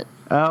 isn't it?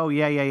 Oh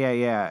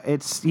yeah.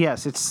 It's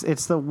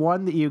the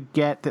one that you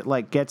get that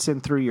like gets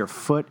in through your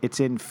foot. It's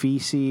in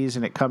feces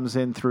and it comes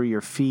in through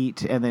your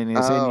feet and then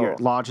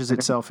lodges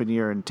itself in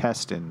your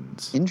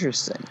intestines.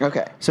 Interesting.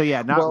 Okay. So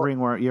yeah,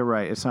 ringworm. You're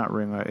right. It's not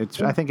ringworm.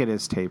 I think it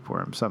is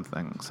tapeworm.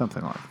 Something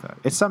like that.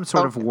 It's some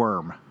sort of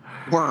worm.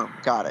 Worm.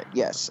 Got it.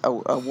 Yes, a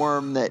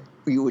worm that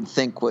you would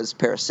think was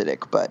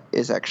parasitic, but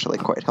is actually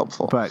quite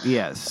helpful. But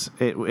yes,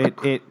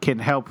 it can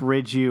help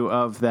rid you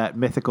of that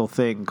mythical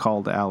thing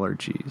called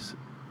allergies.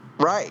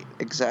 Right.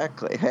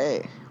 Exactly.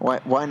 Hey,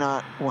 why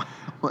not?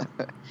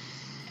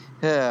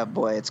 Oh,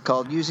 boy, it's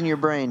called using your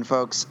brain,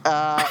 folks.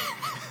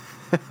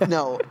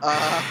 No.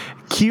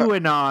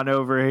 QAnon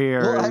over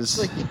here.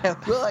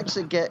 We'll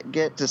actually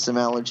get to some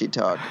allergy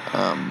talk.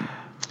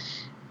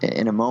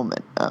 In a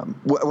moment,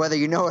 whether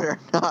you know it or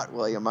not,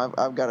 William,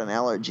 I've got an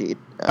allergy.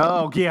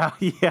 Yeah,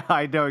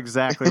 I know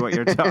exactly what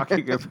you're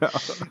talking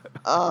about.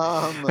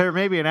 There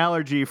may be an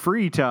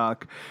allergy-free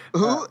talk.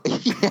 Yeah,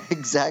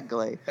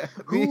 exactly.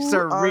 These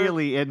are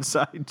really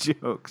inside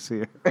jokes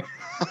here.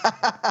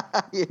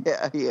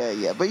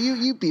 Yeah. But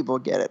you people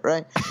get it,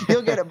 right?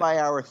 You'll get it by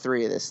hour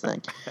 3 of this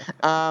thing.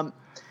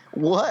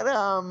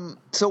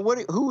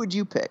 Who would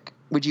you pick?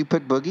 Would you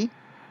pick Boogie?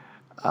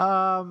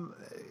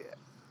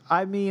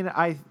 I mean,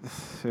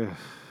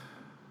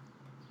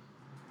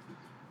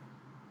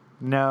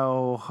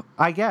 no,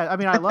 I guess. I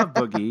mean, I love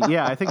Boogie.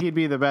 Yeah, I think he'd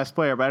be the best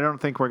player, but I don't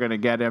think we're going to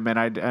get him, and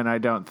I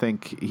don't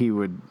think he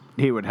would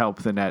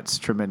help the Nets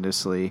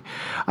tremendously.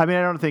 I mean,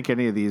 I don't think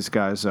any of these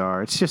guys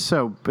are. It's just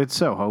so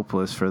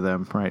hopeless for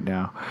them right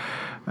now.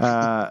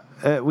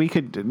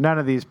 None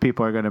of these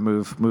people are going to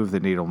move the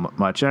needle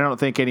much. I don't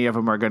think any of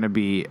them are going to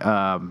be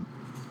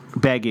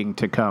begging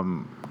to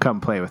come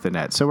play with the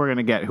Nets. So we're going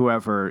to get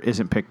whoever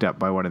isn't picked up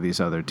by one of these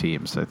other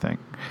teams, I think.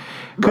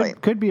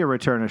 Could be a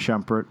return of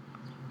Shumpert.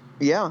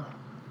 Yeah.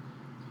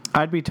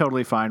 I'd be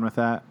totally fine with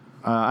that.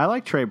 I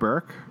like Trey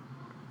Burke.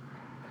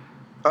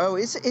 Oh,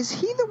 is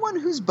he the one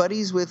who's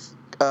buddies with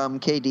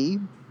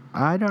KD?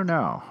 I don't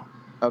know.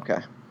 Okay.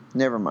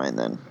 Never mind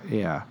then.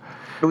 Yeah.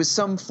 It was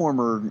some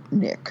former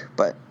Nick,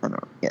 but I don't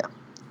know. Yeah.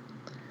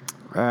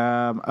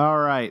 All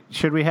right.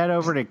 Should we head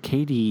over to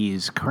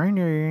Katie's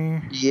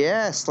Corner?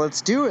 Yes,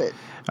 let's do it.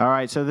 All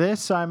right. So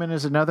this, Simon,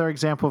 is another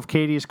example of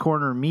Katie's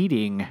Corner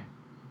meeting.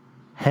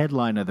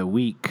 Headline of the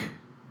week.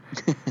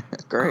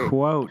 Great.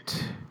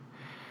 Quote,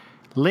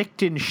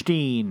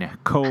 Lichtenstein,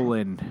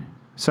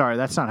 sorry,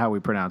 that's not how we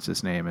pronounce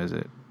his name, is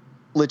it?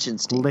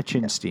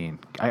 Lichtenstein.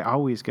 Yeah. I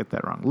always get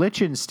that wrong.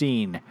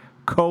 Lichtenstein,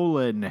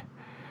 good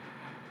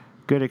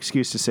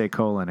excuse to say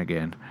colon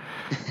again.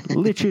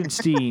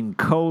 Lichtenstein,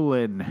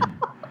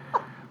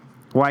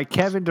 why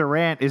Kevin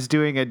Durant is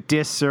doing a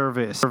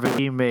disservice for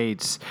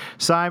teammates.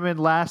 Simon,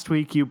 last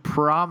week you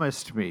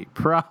promised me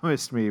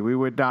we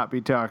would not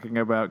be talking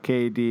about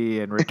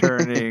KD and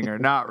returning or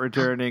not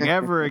returning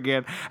ever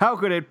again. How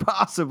could it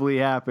possibly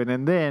happen?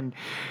 And then,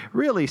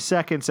 really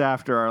seconds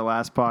after our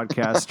last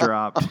podcast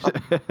dropped,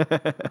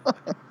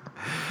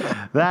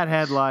 that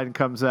headline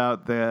comes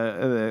out,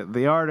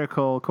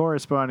 the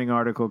corresponding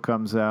article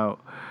comes out.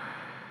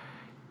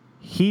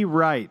 He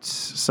writes,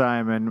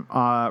 Simon,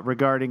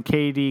 regarding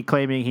KD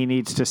claiming he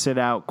needs to sit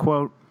out,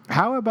 quote,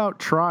 how about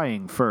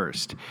trying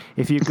first?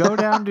 If you go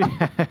down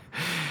to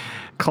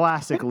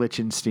Classic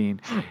Lichtenstein.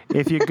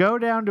 If you go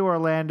down to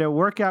Orlando,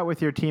 work out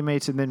with your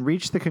teammates, and then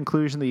reach the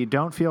conclusion that you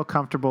don't feel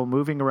comfortable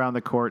moving around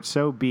the court,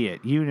 so be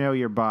it. You know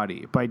your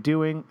body. By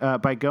going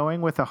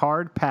with a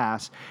hard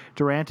pass,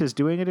 Durant is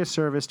doing a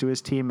disservice to his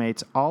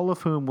teammates, all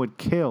of whom would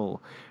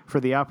kill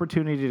for the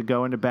opportunity to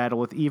go into battle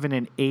with even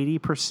an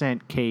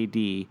 80%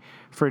 KD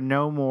for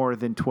no more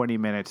than 20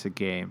 minutes a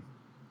game.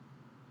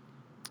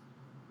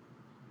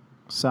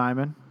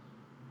 Simon,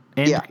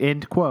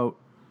 end quote,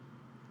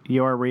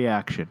 your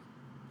reaction.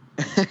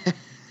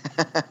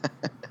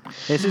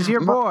 This is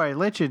your boy,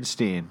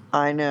 Lichtenstein.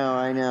 I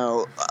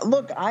know.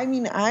 Look, I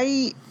mean,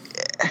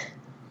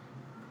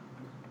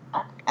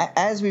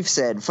 as we've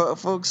said,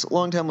 folks,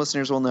 longtime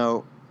listeners will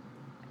know,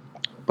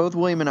 both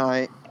William and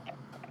I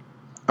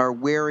are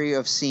wary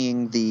of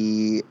seeing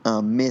the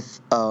myth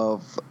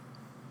of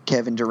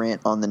Kevin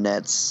Durant on the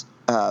Nets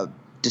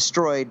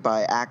destroyed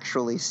by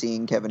actually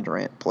seeing Kevin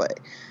Durant play.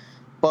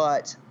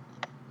 But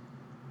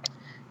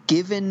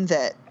given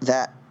that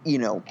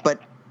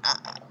but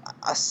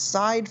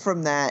aside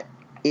from that,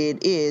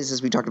 it is,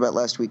 as we talked about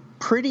last week,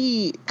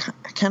 pretty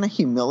kind of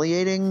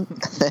humiliating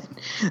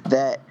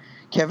that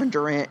Kevin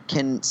Durant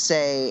can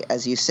say,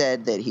 as you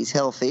said, that he's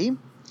healthy,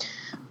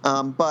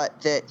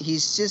 but that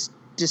he's just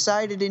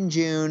decided in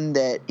June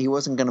that he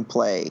wasn't going to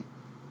play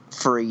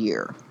for a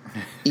year,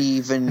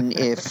 even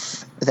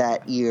if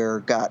that year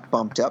got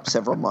bumped up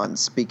several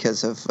months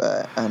because of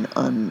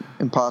an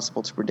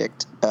impossible to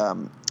predict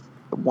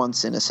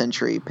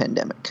once-in-a-century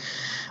pandemic.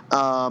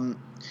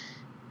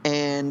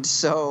 And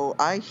so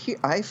I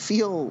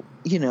feel,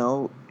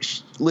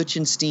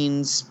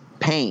 Lichtenstein's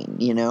pain,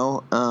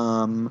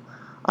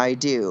 I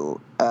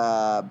do,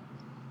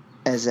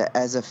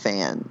 as a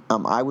fan.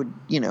 I would,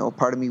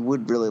 part of me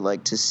would really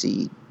like to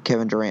see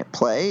Kevin Durant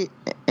play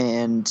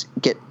and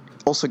get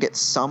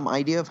some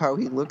idea of how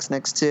he looks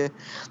next to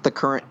the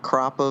current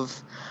crop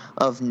of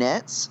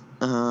Nets.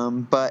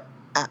 But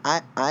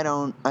I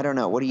don't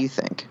know. What do you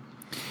think?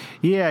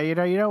 Yeah, you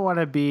don't want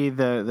to be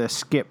the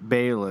Skip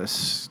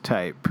Bayless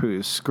type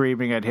who's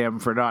screaming at him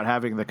for not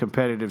having the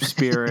competitive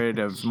spirit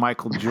of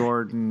Michael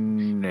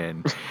Jordan,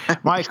 and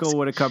Michael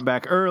would have come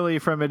back early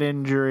from an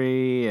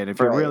injury, and if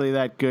you're really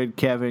that good,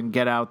 Kevin,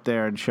 get out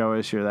there and show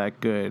us you're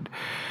that good.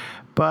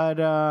 But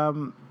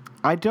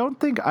I don't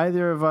think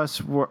either of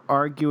us were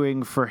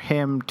arguing for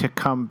him to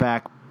come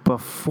back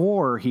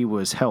before he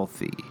was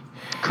healthy.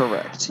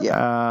 Correct,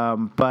 yeah.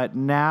 But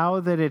now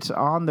that it's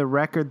on the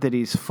record that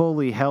he's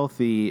fully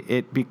healthy,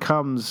 it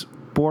becomes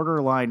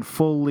borderline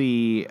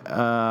fully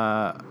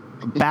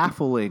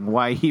baffling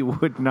why he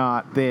would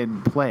not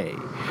then play.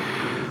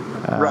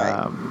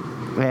 Right.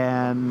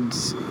 And,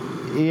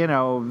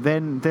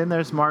 then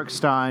there's Mark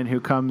Stein, who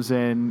comes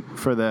in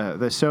for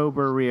the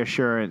sober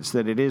reassurance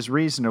that it is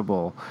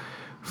reasonable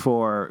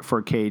for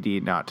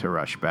KD not to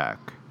rush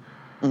back.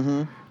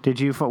 Mm-hmm.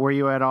 Were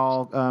you at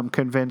all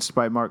convinced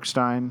by Mark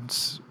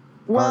Stein's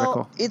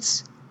article?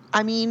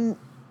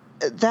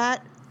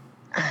 That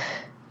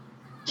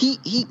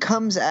he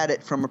comes at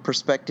it from a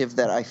perspective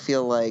that I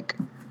feel like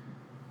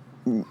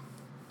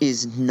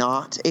is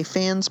not a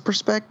fan's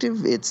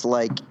perspective. It's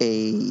like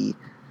a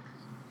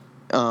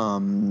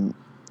kind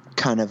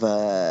of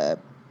a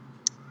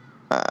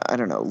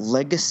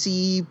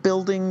legacy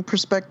building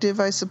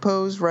perspective, I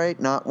suppose, right?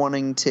 Not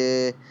wanting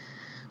to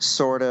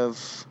sort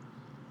of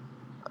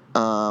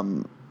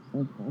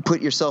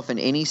put yourself in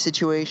any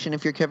situation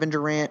if you're Kevin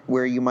Durant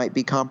where you might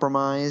be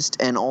compromised.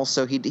 And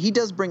also he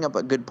does bring up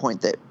a good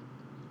point that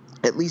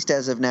at least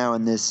as of now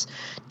in this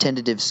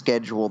tentative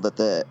schedule that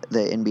the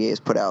NBA has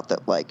put out,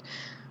 that like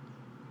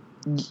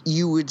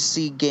you would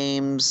see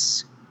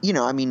games,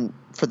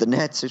 for the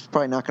Nets, it's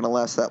probably not going to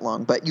last that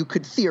long, but you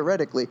could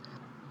theoretically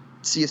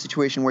see a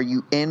situation where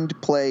you end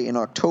play in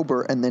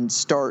October and then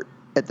start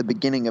at the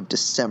beginning of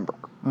December,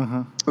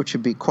 which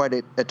would be quite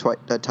a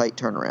tight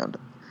turnaround.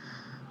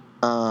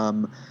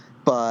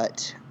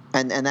 But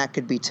that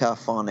could be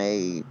tough on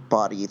a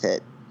body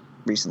that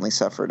recently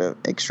suffered an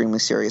extremely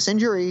serious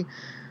injury.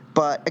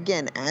 But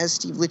again, as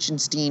Steve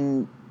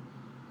Lichtenstein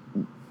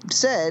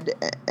said,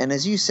 and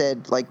as you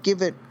said, like,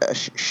 give it a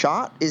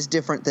shot is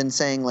different than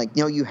saying, like,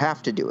 you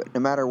have to do it. No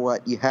matter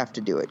what, you have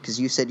to do it. Because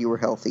you said you were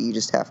healthy, you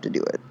just have to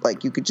do it.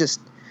 Like, you could just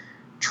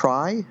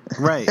try.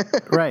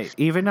 Right.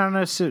 Even on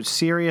a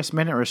serious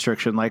minute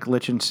restriction, like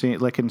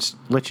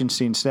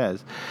Lichtenstein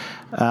says,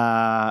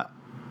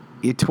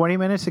 20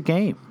 minutes a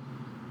game.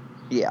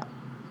 Yeah.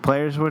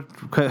 Players would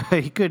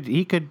he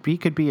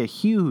could be a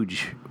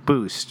huge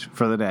boost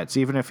for the Nets,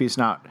 even if he's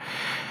not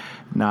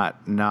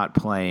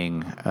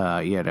playing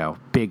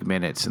big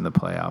minutes in the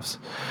playoffs.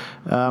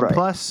 Right.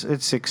 Plus,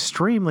 it's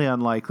extremely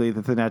unlikely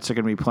that the Nets are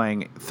going to be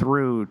playing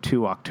through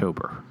to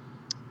October.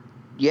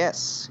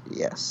 Yes,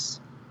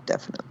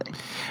 definitely.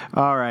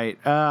 All right,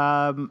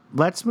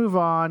 let's move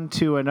on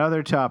to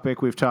another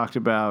topic we've talked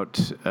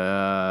about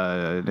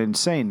an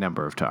insane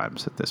number of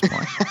times at this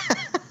point.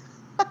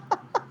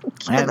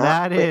 And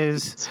that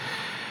is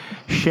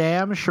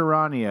Shams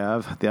Charania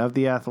of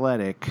The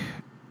Athletic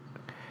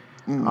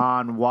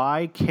on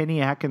why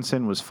Kenny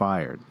Atkinson was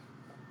fired.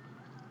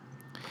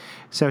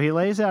 So he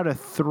lays out a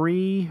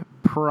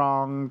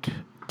 3-pronged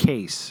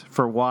case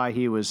for why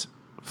he was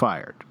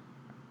fired.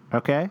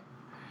 Okay?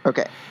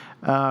 Okay.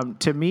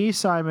 To me,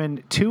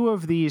 Simon, 2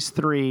 of these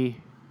 3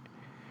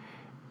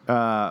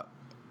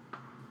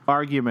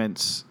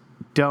 arguments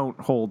don't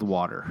hold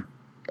water.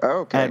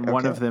 Okay. And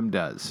one of them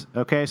does.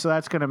 Okay, so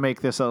that's going to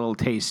make this a little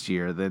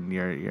tastier than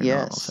your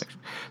normal section.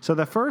 So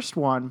the first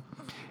one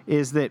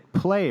is that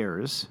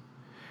players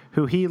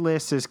who he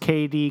lists as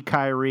KD,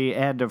 Kyrie,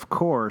 and of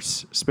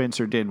course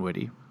Spencer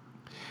Dinwiddie,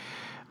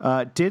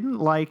 didn't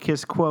like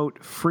his,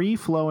 quote,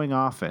 free-flowing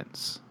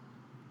offense.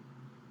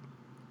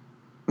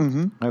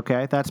 Mm-hmm.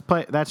 Okay,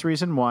 that's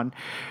reason 1.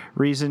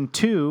 Reason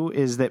 2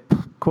 is that,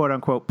 quote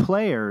unquote,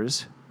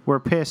 players were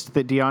pissed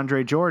that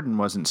DeAndre Jordan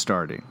wasn't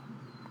starting.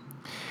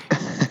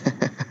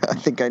 I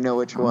think I know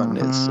which one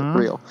is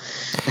real.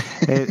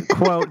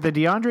 Quote, the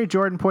DeAndre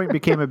Jordan point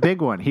became a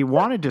big one. He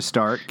wanted to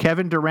start.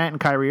 Kevin Durant and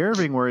Kyrie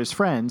Irving were his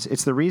friends.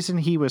 It's the reason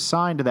he was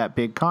signed to that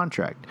big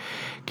contract.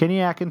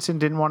 Kenny Atkinson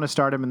didn't want to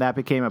start him, and that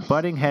became a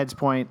butting heads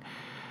point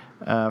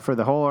for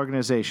the whole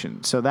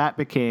organization. So that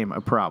became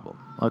a problem.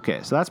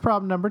 Okay, so that's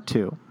problem number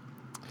 2.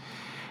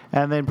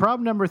 And then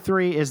problem number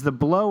 3 is the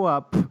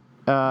blow-up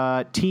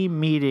team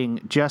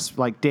meeting just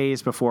like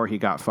days before he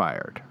got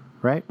fired,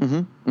 right?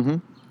 Mm-hmm. Mm-hmm.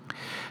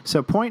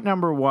 So point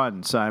number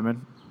 1,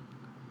 Simon,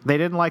 they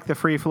didn't like the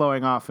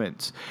free-flowing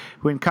offense.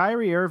 When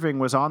Kyrie Irving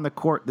was on the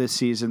court this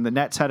season, the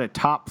Nets had a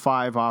top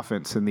 5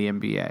 offense in the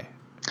NBA.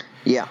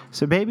 Yeah.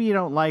 So maybe you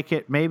don't like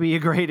it, maybe you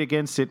grade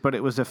against it, but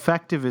it was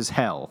effective as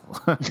hell.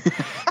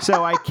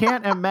 So I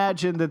can't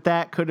imagine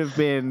that could have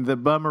been the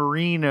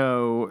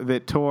bummerino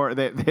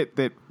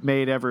that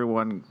made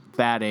everyone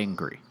that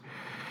angry.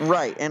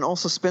 Right, and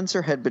also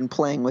Spencer had been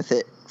playing with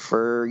it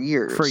for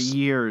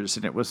years.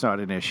 And it was not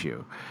an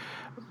issue.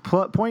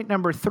 Point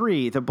number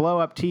 3, the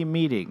blow-up team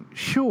meeting.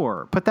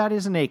 Sure, but that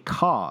isn't a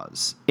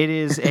cause. It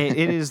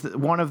is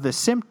one of the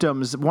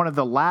symptoms, one of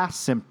the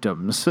last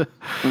symptoms,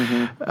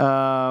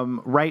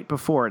 right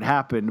before it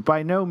happened.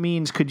 By no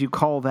means could you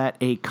call that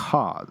a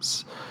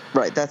cause.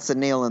 Right, that's the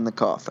nail in the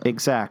coffin.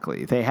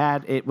 Exactly.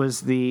 It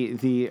was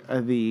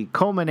the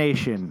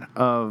culmination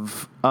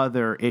of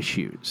other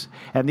issues,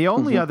 and the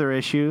only other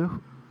issue.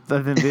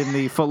 Then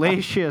the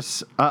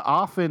fallacious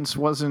offense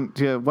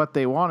wasn't what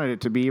they wanted it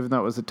to be, even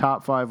though it was the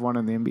top 5 one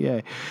in the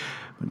NBA.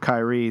 When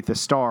Kyrie, the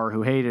star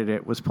who hated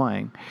it, was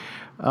playing,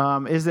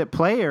 is that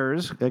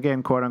players,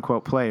 again,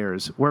 quote-unquote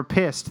players, were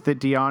pissed that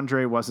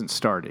DeAndre wasn't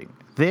starting.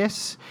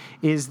 This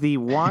is the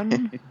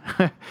one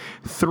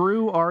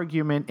through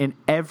argument in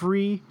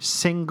every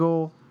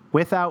single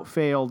without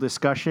fail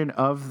discussion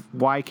of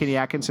why Kenny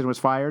Atkinson was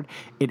fired.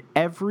 In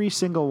every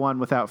single one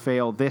without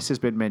fail, this has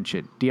been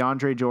mentioned.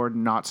 DeAndre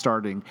Jordan not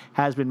starting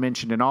has been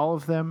mentioned in all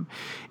of them.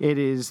 It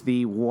is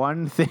the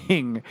one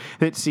thing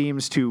that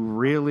seems to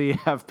really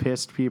have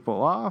pissed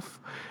people off.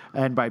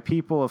 And by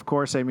people, of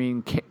course, I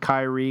mean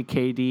Kyrie,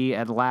 KD,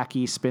 and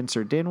lackey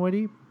Spencer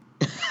Dinwiddie.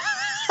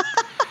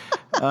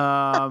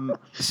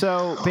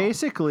 So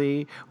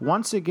basically,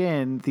 once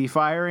again, the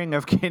firing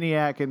of Kenny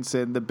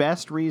Atkinson, the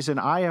best reason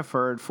I have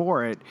heard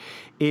for it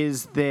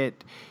is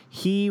that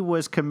he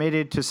was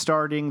committed to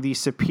starting the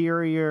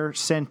superior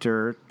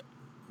center,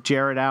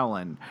 Jarrett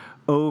Allen,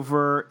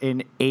 over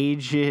an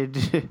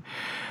aged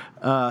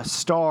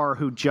star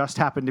who just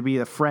happened to be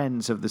the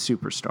friends of the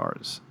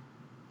superstars.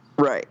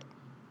 Right.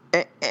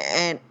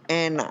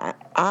 And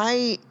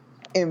I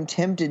am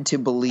tempted to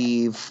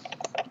believe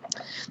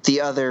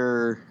the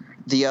other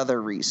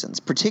reasons,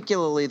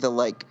 particularly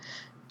the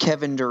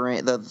Kevin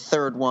Durant, the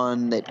third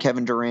one that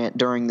Kevin Durant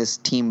during this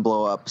team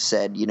blow up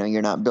said,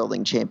 you're not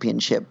building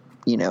championship,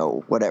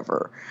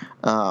 whatever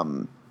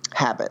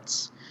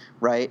habits,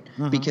 right?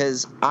 Mm-hmm.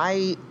 Because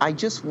I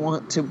just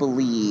want to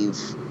believe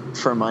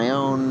for my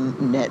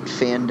own net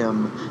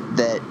fandom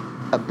that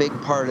a big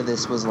part of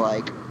this was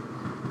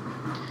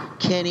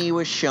Kenny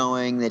was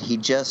showing that he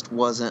just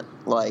wasn't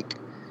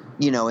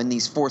in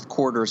these fourth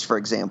quarters, for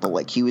example,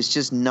 he was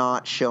just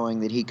not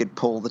showing that he could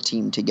pull the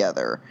team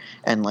together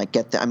and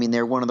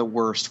they're one of the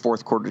worst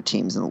fourth quarter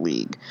teams in the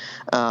league.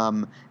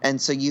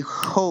 And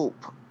so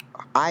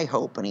I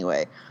hope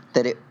anyway,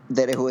 that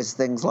it was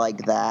things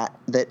like that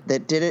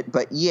did it.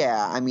 But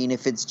yeah,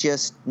 if it's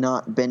just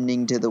not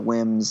bending to the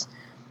whims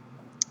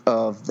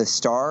of the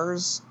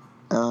stars,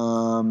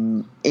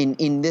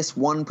 in this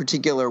one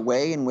particular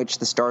way in which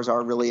the stars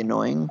are really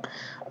annoying,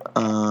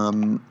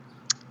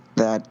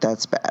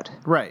 that's bad.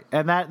 Right.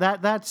 And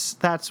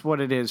that's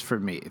what it is for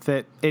me.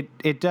 That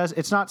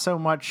it's not so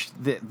much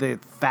the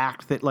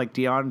fact that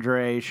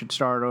DeAndre should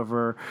start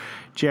over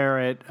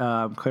Jarrett,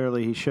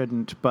 clearly he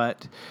shouldn't,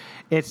 but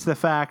it's the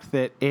fact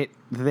that it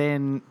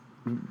then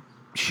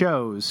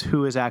shows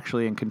who is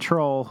actually in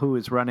control, who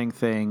is running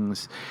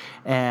things,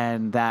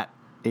 and that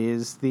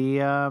is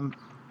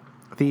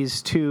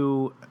these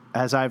two,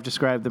 as I've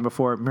described them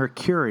before,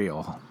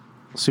 mercurial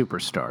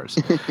superstars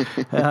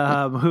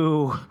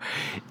who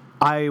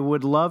I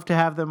would love to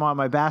have them on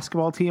my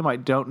basketball team. I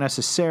don't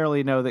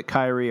necessarily know that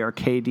Kyrie or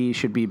KD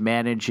should be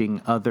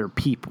managing other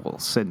people,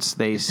 since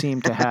they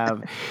seem to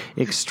have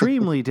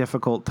extremely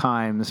difficult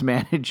times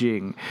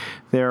managing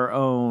their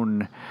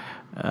own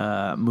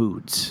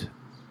moods.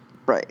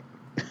 Right.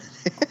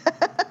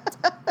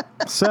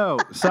 So,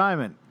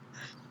 Simon,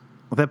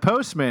 the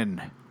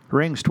postman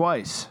rings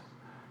twice.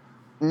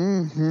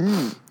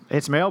 Mm-hmm.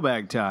 It's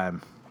mailbag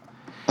time.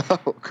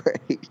 Oh,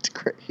 great.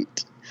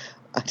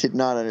 I did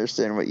not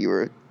understand what you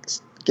were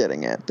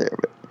getting at there,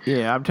 but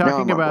Yeah, I'm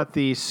talking about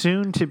the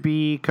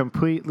soon-to-be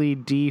completely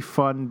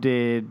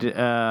defunded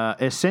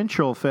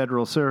essential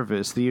federal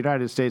service, the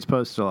United States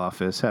Postal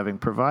Office, having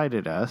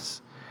provided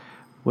us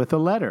with a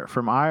letter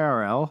from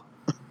IRL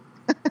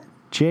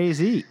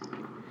Jay-Z.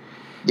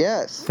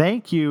 Yes.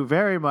 Thank you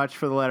very much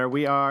for the letter.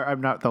 I'm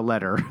not the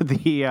letter,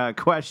 the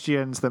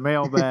questions, the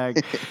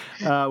mailbag.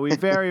 We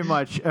very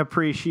much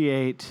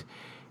appreciate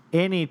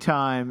any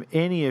time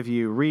any of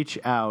you reach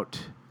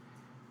out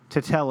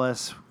to tell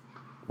us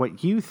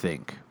what you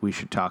think we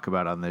should talk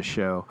about on this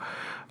show.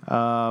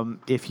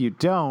 If you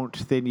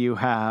don't, then you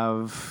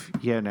have,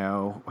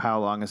 how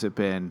long has it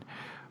been?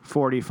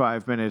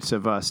 45 minutes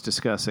of us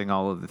discussing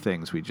all of the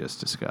things we just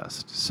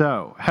discussed.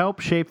 So, help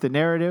shape the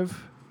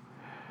narrative.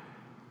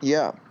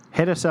 Yeah.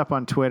 Hit us up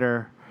on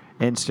Twitter,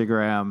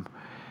 Instagram,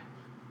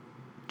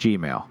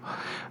 Gmail.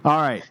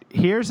 All right,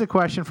 here's a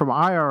question from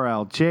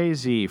IRL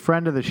Jay-Z,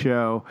 friend of the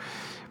show.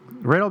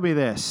 Riddle me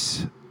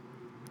this.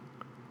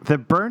 The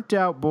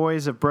burnt-out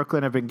boys of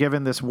Brooklyn have been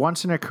given this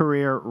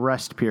once-in-a-career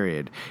rest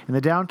period. In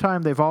the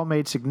downtime, they've all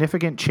made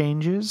significant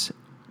changes,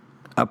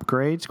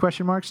 upgrades,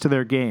 to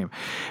their game.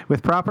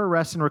 With proper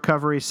rest and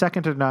recovery,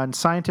 second to none,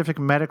 scientific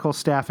medical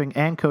staffing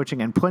and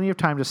coaching, and plenty of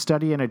time to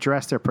study and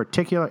address their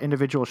particular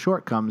individual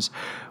shortcomings,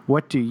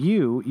 what do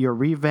your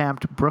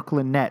revamped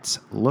Brooklyn Nets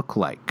look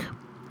like?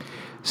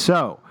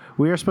 So,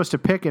 we are supposed to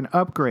pick an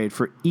upgrade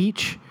for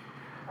each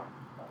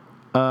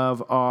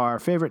of our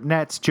favorite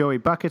Nets: Joey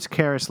Buckets,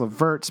 Karis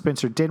LeVert,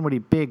 Spencer Dinwiddie,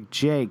 Big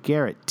J,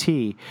 Garrett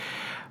T.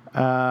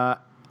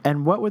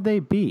 And what would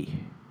they be?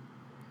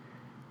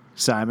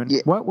 Simon,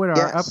 what would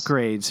our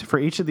upgrades for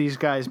each of these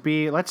guys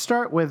be? Let's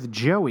start with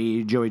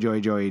Joey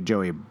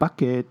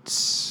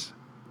Buckets.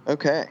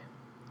 Okay.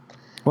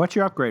 What's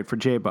your upgrade for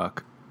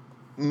J-Buck?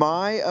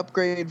 My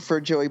upgrade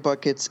for Joey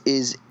Buckets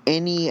is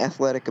any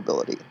athletic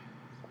ability.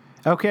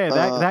 Okay,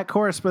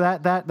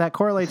 that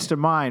correlates to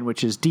mine,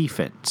 which is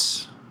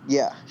defense.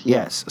 Yeah.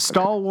 Yes,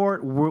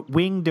 stalwart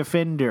wing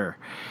defender,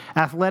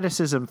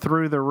 athleticism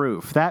through the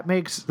roof.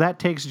 That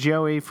takes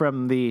Joey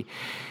from the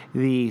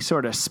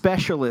sort of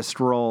specialist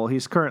role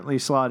he's currently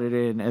slotted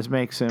in, as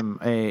makes him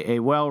a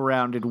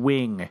well-rounded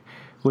wing,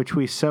 which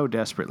we so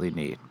desperately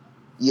need.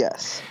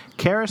 Yes.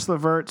 Karis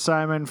LeVert,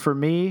 Simon, for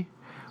me,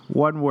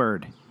 one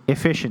word: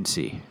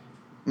 efficiency.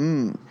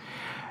 And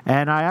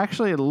I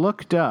actually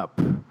looked up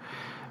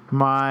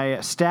my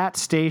stat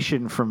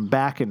station from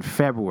back in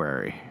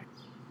February.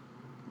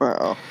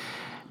 Wow.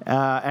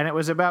 And it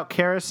was about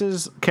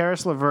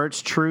Karis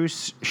LeVert's true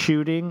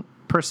shooting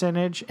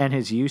percentage and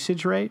his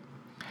usage rate.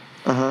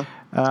 Uh-huh.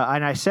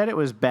 And I said it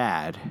was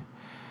bad,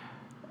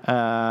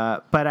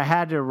 but I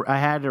had to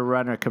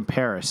run a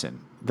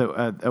comparison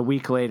a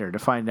week later to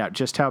find out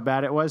just how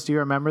bad it was. Do you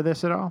remember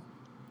this at all?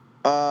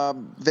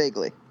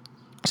 Vaguely.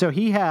 So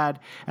he had,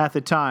 at the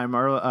time,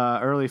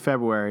 early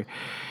February.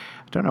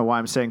 I don't know why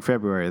I'm saying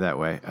February that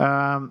way.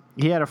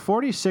 He had a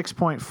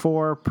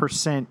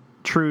 46.4%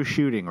 true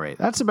shooting rate.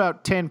 That's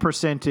about 10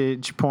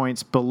 percentage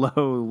points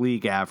below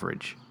league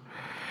average.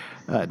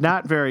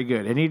 Not very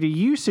good. And he had a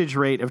usage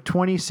rate of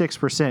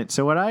 26%.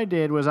 So what I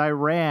did was I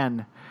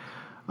ran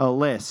a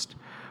list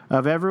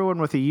of everyone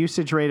with a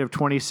usage rate of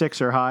 26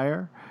 or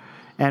higher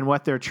and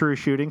what their true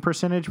shooting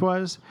percentage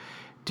was.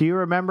 Do you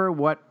remember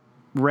what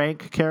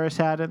rank Karis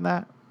had in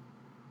that?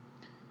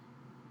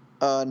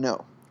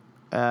 No.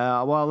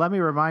 Well, let me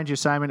remind you,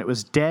 Simon, it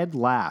was dead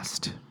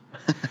last.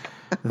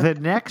 The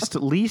next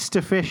least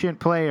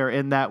efficient player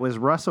in that was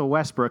Russell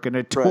Westbrook, a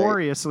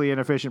notoriously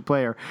inefficient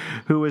player,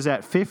 who was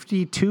at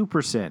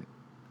 52%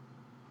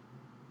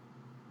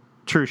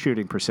 true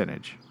shooting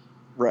percentage.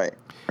 Right.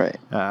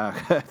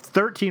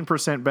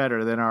 13%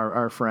 better than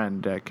our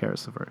friend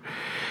Karis LeVert.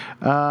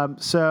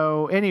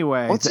 So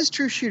anyway. What's his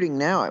true shooting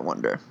now, I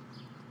wonder?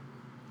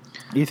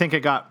 You think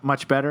it got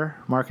much better,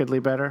 markedly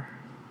better?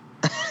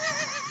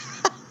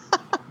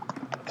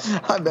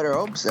 I better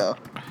hope so.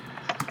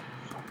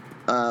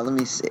 Let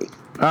me see.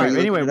 All right.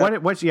 Anyway,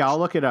 I'll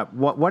look it up.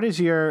 What is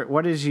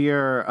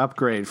your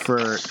upgrade for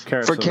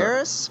Karis? For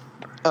Karis,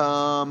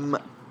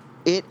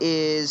 it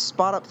is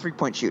spot up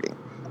 3-point shooting.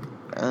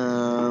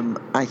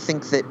 I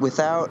think that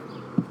without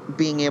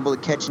being able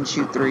to catch and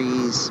shoot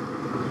threes,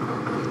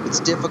 it's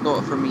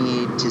difficult for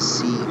me to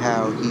see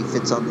how he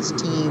fits on this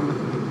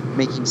team,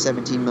 making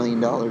 $17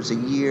 million a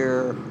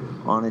year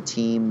on a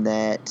team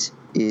that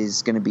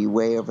is going to be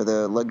way over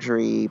the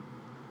luxury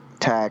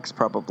tax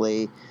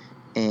probably.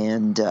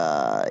 And,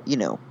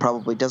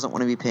 probably doesn't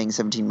want to be paying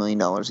 $17 million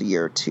a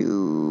year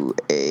to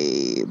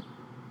a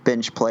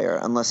bench player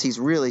unless he's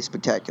really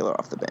spectacular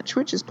off the bench,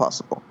 which is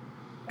possible.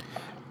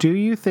 Do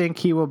you think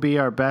he will be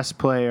our best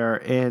player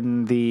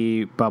in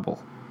the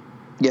bubble?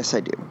 Yes,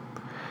 I do.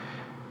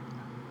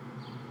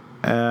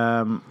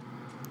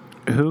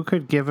 Who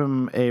could give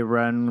him a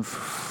run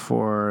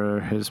for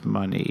his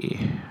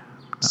money?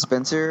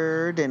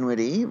 Spencer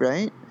Dinwiddie,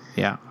 right?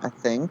 Yeah. I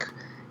think.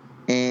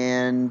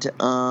 And,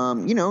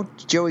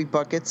 Joey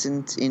Buckets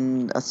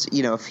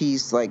if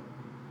he's like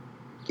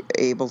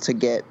able to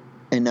get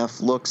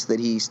enough looks that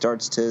he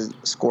starts to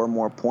score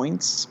more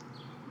points,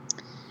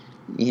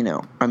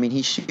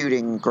 he's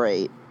shooting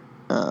great.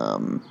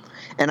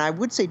 And I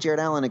would say Jared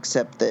Allen,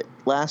 except that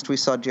last we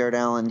saw Jared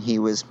Allen, he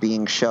was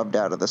being shoved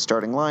out of the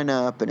starting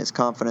lineup and his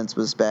confidence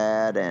was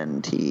bad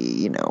and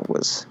he,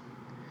 was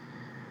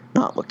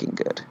not looking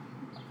good.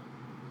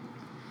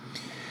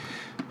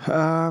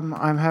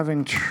 I'm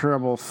having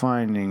trouble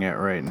finding it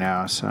right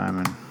now,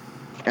 Simon.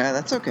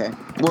 That's okay.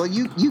 Well,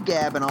 you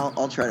gab and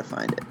I'll try to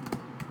find it.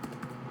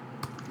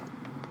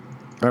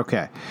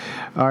 Okay.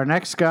 Our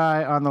next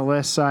guy on the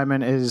list,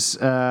 Simon, is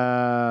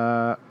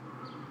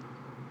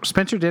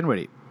Spencer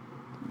Dinwiddie.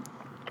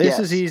 This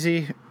is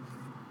easy.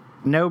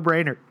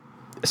 No-brainer.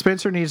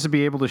 Spencer needs to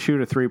be able to shoot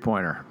a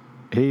three-pointer.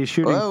 He's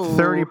shooting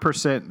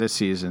 30% this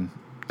season.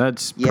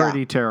 That's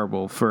pretty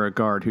terrible for a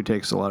guard who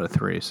takes a lot of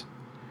threes.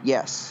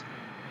 Yes.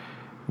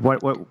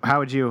 How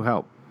would you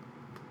help?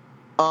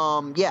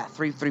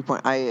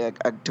 Three-point. I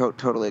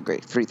totally agree.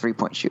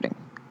 Three-point shooting.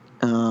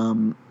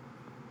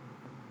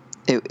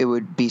 It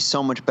would be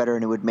so much better,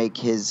 and it would make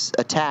his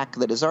attack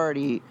that is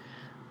already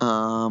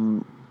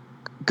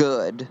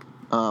good,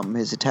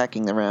 his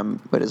attacking the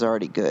rim, but is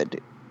already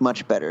good,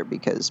 much better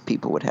because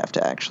people would have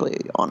to actually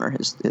honor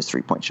his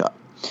three-point shot.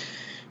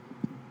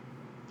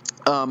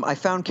 I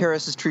found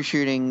Karas's true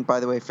shooting, by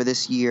the way, for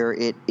this year.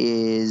 It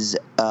is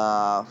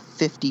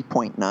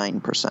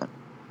 50.9%.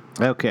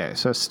 Okay,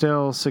 so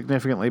still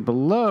significantly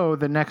below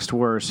the next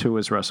worst, who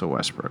was Russell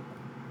Westbrook.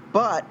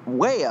 But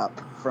way up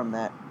from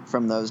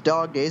those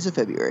dog days of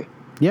February.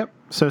 Yep,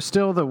 so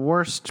still the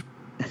worst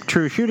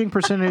true shooting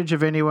percentage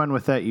of anyone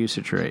with that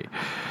usage rate.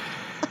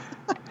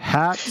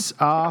 Hats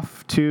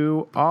off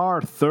to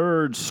our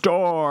third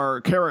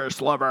star,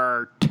 Caris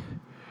LeVert.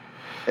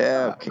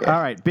 Okay.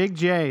 All right, Big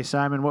J,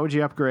 Simon, what would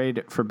you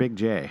upgrade for Big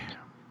J?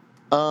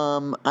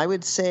 I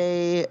would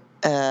say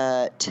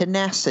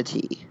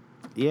tenacity.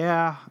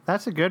 Yeah,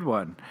 that's a good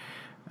one.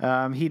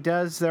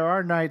 There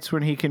are nights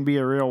when he can be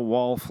a real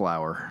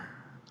wallflower.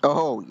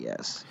 Oh,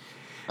 yes.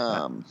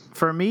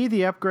 For me,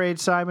 the upgrade,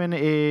 Simon,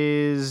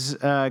 is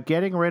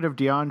getting rid of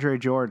DeAndre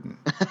Jordan.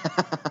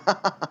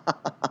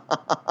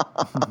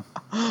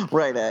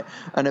 Right,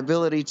 an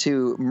ability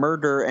to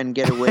murder and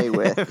get away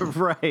with.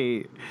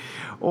 Right.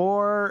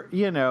 Or,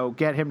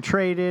 get him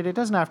traded. It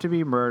doesn't have to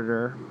be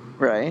murder.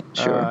 Right,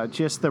 sure.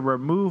 Just the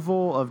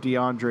removal of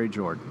DeAndre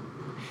Jordan.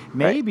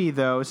 Maybe,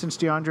 though, since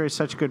DeAndre is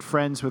such good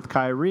friends with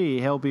Kyrie,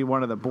 he'll be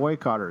one of the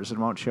boycotters and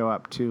won't show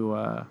up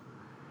to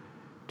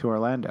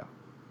Orlando.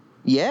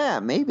 Yeah,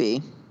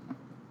 maybe.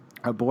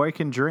 A boy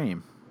can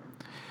dream.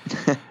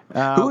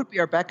 Who would be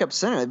our backup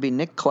center? It'd be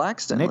Nick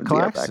Claxton. Nick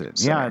Claxton.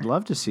 Yeah, I'd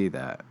love to see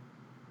that.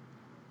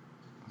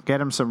 Get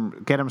him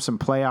some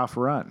playoff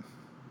run.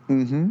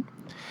 Mm-hmm.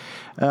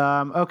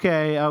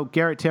 Okay. Oh,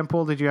 Garrett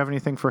Temple. Did you have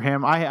anything for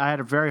him? I had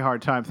a very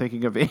hard time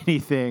thinking of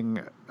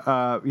anything.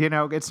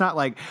 It's not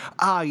like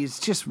he's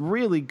just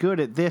really good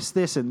at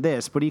this, and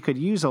this, but he could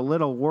use a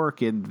little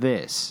work in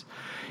this.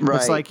 Right.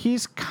 It's like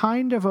he's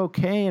kind of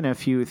okay in a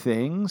few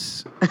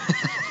things.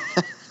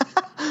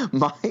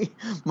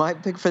 My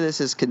pick for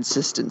this is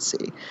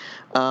consistency.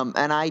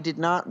 And I did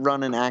not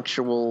run an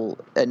actual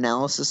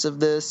analysis of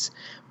this,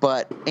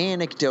 but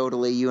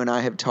anecdotally, you and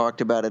I have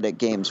talked about it at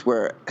games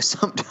where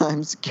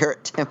sometimes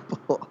Garrett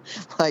Temple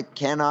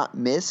cannot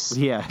miss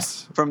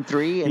from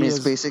three and is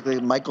basically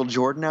Michael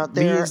Jordan out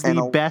there. He is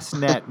the best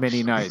net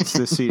many nights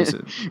this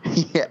season.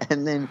 Yeah,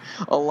 and then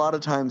a lot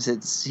of times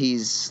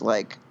he's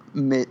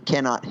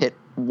cannot hit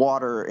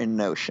water in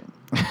an ocean.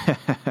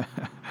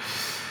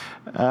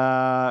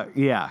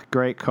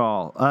 Great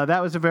call.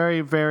 That was a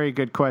very, very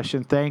good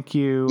question. Thank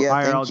you,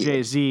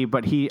 IRLJZ.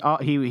 But he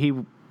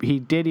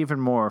did even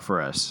more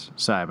for us,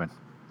 Simon.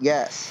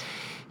 Yes.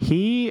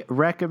 He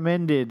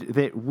recommended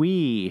that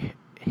we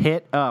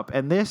hit up,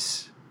 and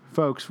this,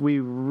 folks, we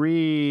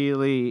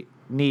really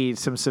need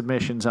some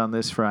submissions on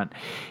this front.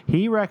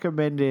 He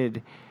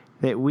recommended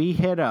that we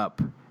hit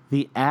up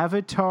the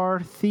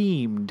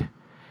Avatar-themed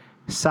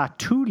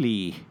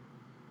Satuli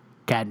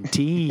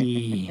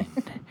Canteen.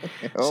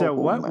 So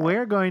what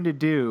we're going to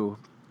do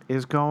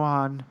is go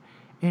on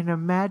an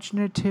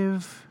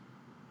imaginative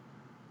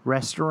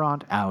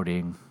restaurant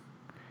outing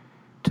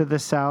to the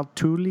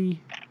Satuli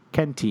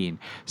Canteen.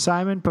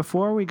 Simon,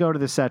 before we go to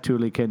the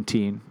Satuli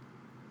Canteen,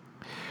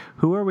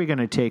 who are we going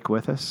to take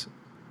with us?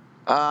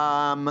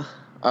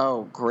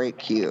 Great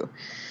cue.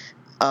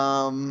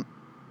 I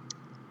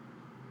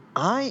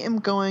am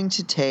going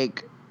to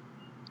take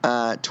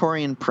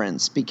Taurean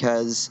Prince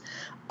because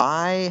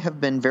I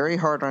have been very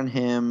hard on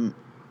him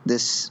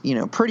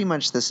pretty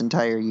much this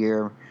entire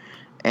year,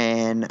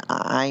 and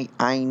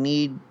I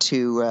need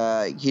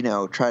to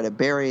try to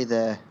bury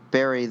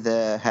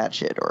the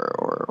hatchet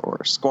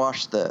or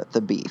squash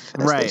the beef,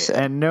 as they Right, say.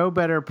 and no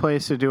better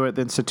place to do it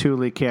than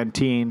Satuli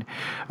Canteen.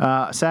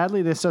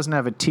 Sadly, this doesn't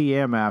have a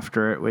TM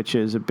after it, which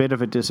is a bit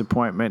of a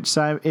disappointment.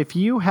 So, if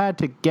you had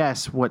to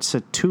guess what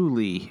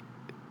Satuli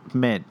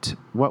meant,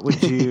 what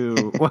would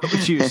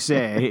you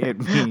say it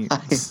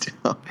means?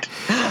 I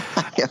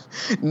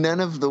have none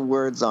of the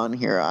words on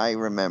here I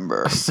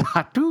remember.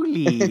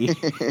 Satuli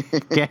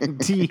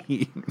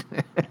Canteen.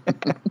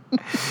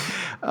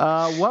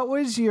 What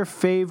was your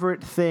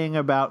favorite thing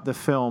about the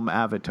film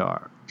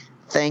Avatar?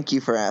 Thank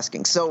you for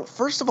asking. So,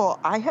 first of all,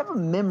 I have a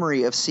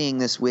memory of seeing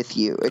this with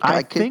you.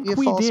 I could think be a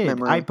we false did.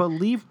 memory. I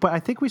believe, but I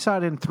think we saw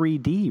it in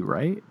 3D,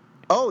 right?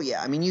 Oh,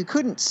 yeah. I mean, you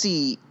couldn't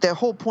see. The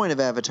whole point of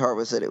Avatar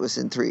was that it was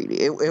in 3D.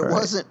 It Right.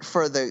 wasn't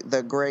for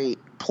the great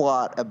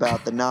plot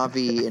about the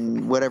Na'vi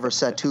and whatever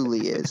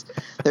Satuli is.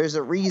 There's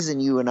a reason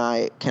you and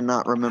I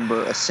cannot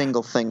remember a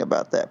single thing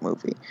about that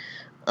movie.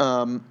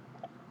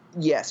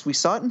 Yes, we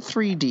saw it in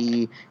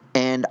 3D,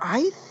 and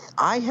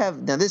I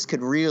have, now this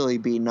could really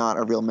be not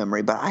a real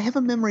memory, but I have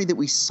a memory that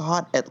we saw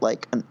it at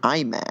like an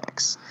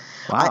IMAX.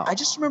 Wow. I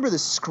just remember the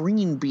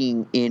screen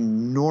being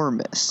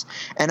enormous,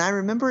 and I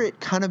remember it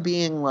kind of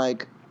being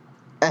like,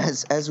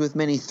 as with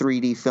many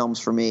 3D films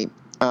for me,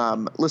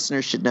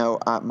 listeners should know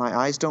my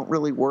eyes don't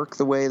really work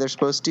the way they're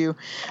supposed to.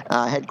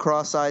 I had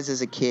cross eyes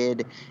as a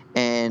kid,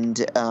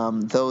 and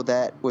though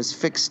that was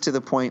fixed to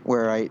the point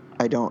where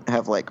I don't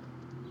have like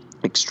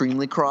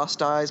extremely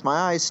crossed eyes, my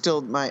eyes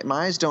don't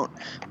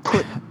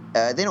put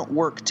they don't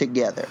work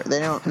together.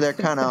 They're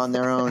kind of on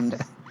their own.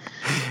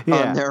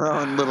 Yeah. On their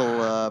own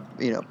little,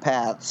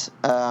 paths.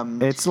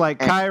 It's like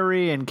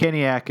Kyrie and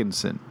Kenny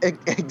Atkinson.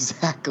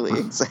 Exactly.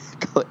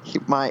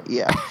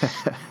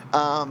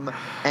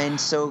 And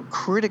so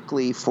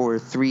critically for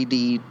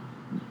 3D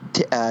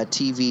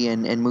TV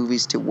and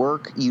movies to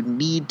work, you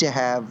need to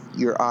have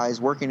your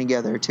eyes working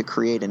together to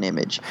create an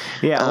image.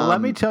 Yeah, well,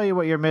 let me tell you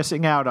what you're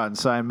missing out on,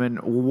 Simon.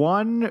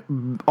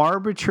 One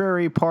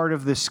arbitrary part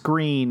of the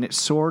screen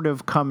sort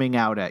of coming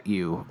out at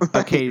you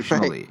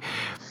occasionally.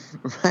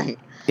 Right.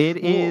 It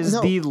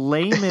is the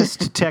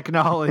lamest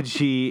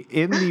technology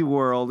in the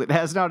world. It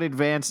has not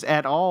advanced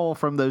at all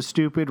from those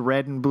stupid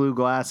red and blue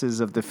glasses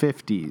of the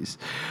 50s.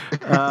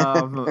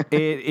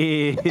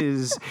 It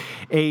is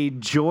a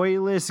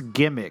joyless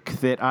gimmick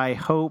that I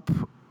hope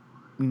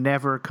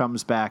never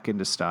comes back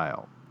into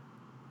style.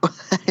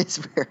 It's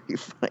very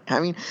funny.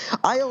 I mean,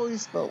 I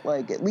always felt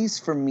like, at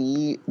least for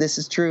me, this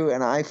is true,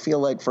 and I feel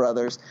like for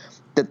others,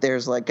 that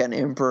there's like an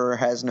emperor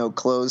has no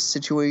clothes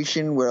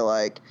situation where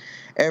like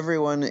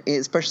everyone,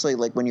 especially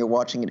like when you're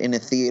watching it in a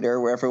theater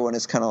where everyone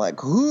is kind of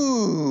like,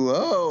 ooh,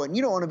 oh, and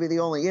you don't want to be the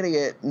only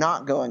idiot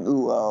not going,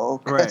 ooh,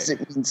 oh, because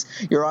It means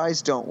your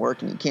eyes don't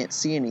work and you can't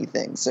see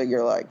anything. So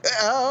you're like,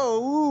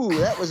 oh, ooh,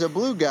 that was a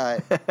blue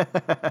guy.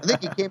 I think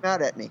he came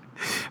out at me.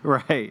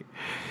 Right.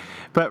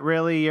 But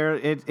really,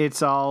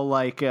 it's all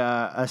like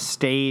a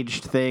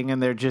staged thing,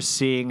 and they're just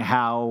seeing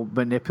how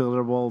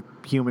manipulable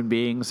human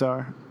beings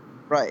are.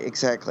 Right,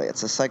 exactly.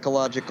 It's a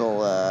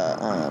psychological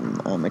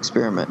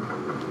experiment.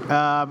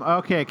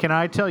 Okay, can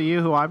I tell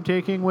you who I'm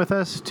taking with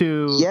us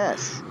to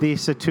the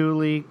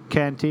Satuli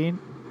Canteen?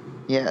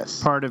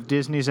 Yes. Part of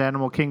Disney's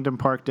Animal Kingdom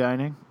Park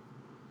Dining?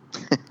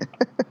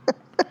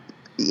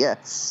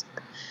 Yes.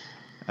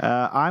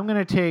 I'm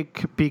going to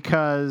take,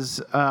 because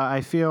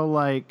I feel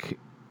like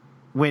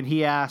when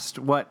he asked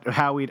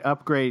how we'd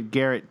upgrade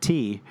Garrett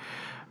T.,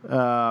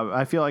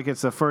 I feel like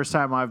it's the first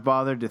time I've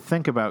bothered to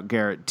think about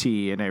Garrett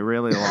T in a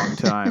really long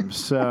time.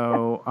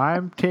 So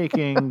I'm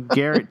taking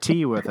Garrett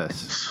T with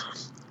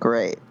us.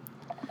 Great.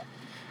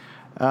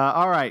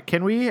 All right.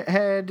 Can we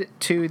head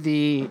to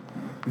the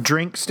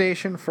drink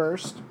station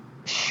first?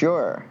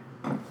 Sure.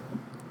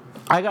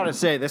 I got to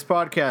say, this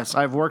podcast,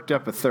 I've worked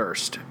up a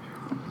thirst.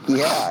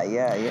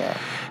 Yeah.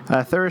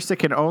 A thirst that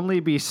can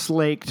only be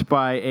slaked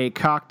by a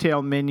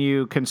cocktail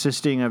menu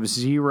consisting of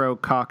 0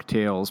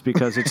 cocktails,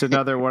 because it's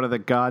another one of the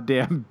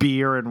goddamn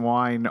beer and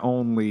wine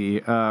only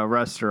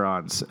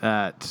restaurants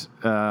at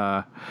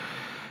Epcot.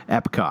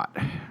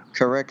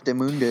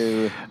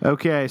 Correctamundo.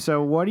 Okay,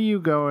 so what are you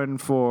going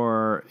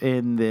for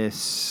in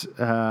this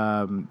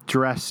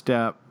dressed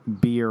up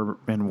beer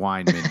and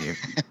wine menu?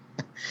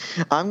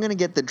 I'm going to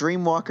get the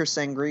Dreamwalker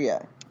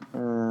Sangria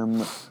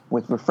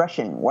with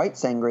refreshing white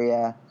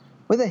sangria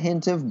with a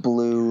hint of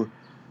blue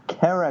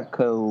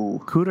Caraco.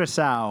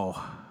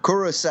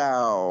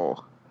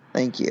 Curacao.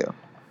 Thank you.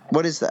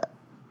 What is that?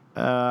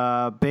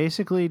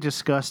 Basically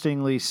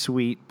disgustingly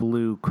sweet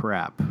blue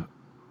crap.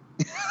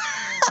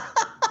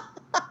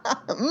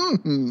 I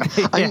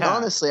mean,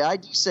 honestly, I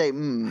do say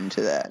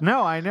to that.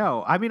 No, I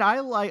know. I mean,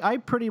 I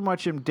pretty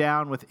much am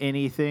down with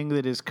anything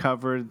that is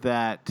covered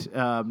that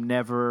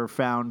never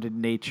found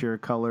in nature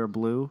color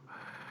blue.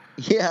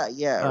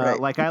 Yeah, right.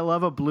 Like I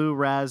love a blue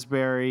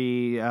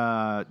raspberry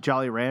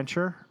Jolly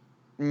Rancher.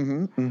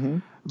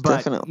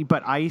 Definitely.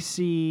 But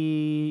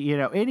icy,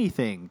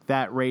 anything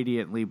that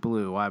radiantly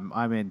blue,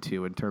 I'm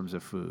into in terms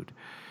of food.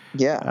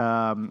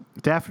 Yeah.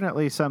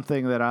 Definitely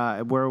something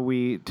that were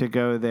we to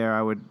go there,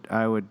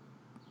 I would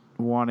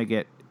want to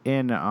get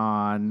in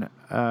on.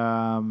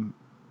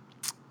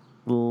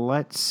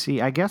 Let's see.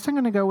 I guess I'm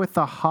going to go with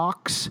the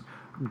Hawks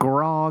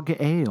Grog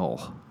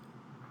Ale.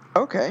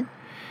 Okay.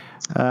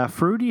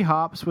 Fruity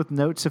hops with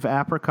notes of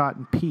apricot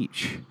and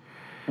peach.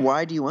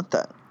 Why do you want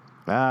that?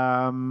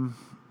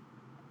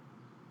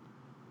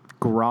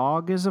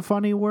 Grog is a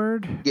funny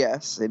word.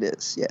 Yes, it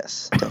is.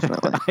 Yes,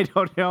 definitely. I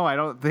don't know. I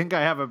don't think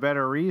I have a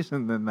better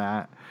reason than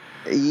that.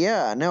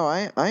 Yeah, no,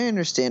 I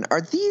understand.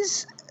 Are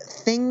these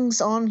things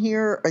on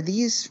here? Are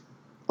these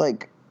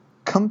like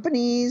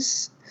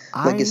companies?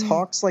 Is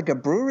Hawks like a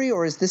brewery,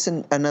 or is this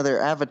another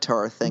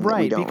Avatar thing that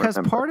we don't because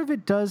remember? part of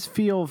it does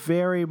feel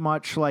very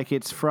much like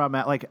it's from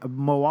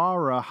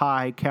Moara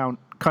High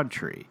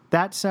Country.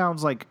 That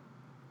sounds like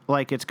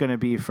it's going to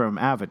be from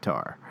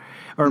Avatar.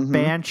 Or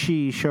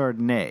Banshee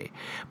Chardonnay.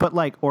 But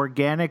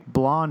Organic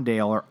Blonde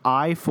Ale or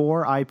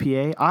I4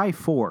 IPA.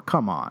 I4,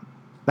 come on.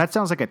 That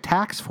sounds like a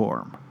tax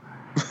form.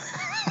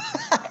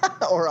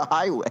 Or a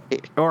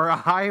highway. Or a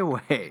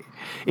highway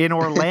in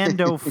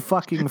Orlando,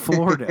 fucking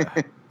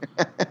Florida.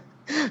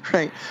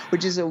 Right,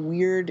 which is a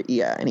weird.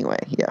 Yeah. Anyway,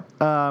 yeah.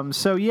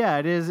 So yeah,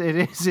 it is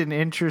an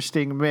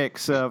interesting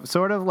mix of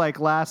sort of like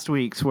last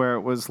week's where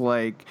it was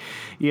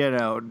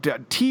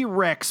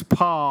T-Rex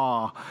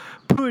paw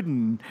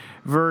pudding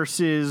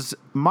versus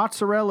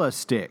mozzarella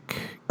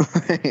stick.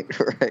 Right.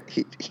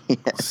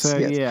 Yes. So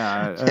yes.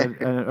 yeah,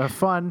 a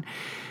fun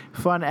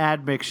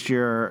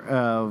admixture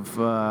of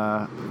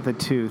the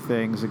two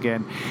things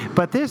again.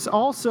 But this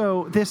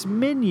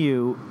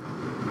menu.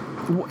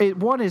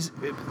 One is,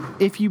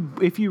 if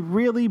you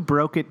really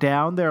broke it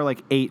down, there are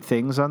 8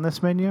 things on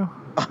this menu.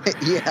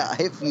 Yeah,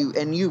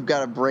 you've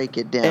got to break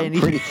it down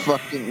pretty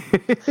fucking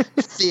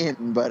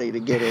thin, buddy, to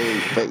get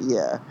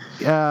it.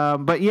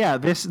 But yeah.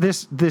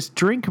 This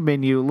drink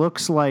menu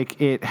looks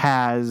like it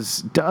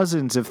has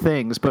dozens of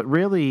things, but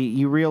really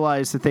you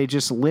realize that they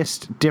just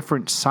list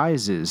different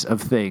sizes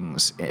of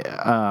things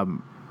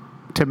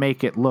to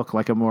make it look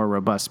like a more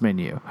robust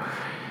menu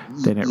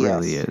than it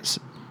really is.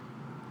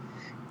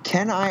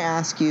 Can I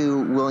ask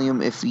you,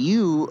 William, if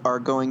you are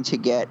going to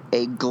get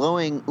a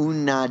glowing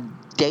Una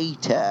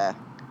Delta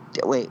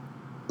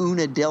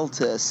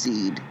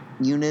seed?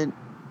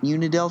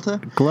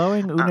 Unidelta?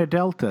 Glowing Una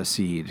Delta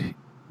seed.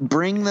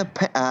 Bring the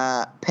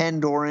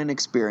Pandoran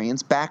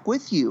experience back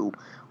with you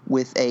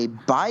with a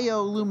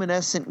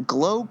bioluminescent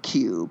glow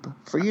cube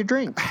for your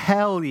drink.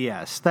 Hell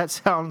yes. That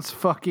sounds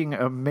fucking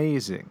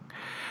amazing.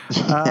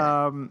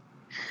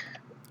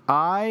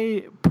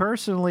 I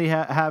personally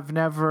have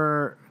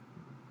never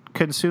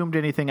consumed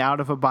anything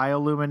out of a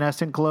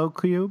bioluminescent glow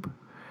cube.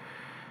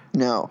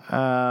 No.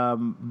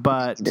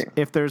 But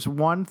if there's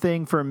one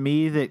thing for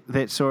me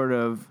that sort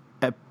of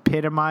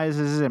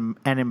epitomizes and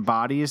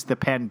embodies the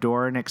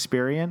Pandoran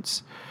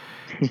experience,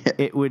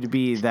 it would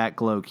be that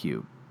glow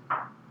cube.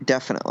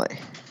 Definitely.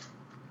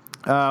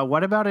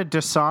 What about a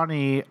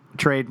Dasani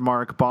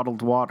trademark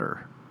bottled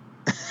water?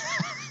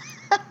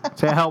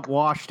 To help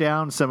wash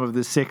down some of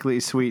the sickly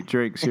sweet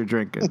drinks you're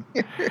drinking.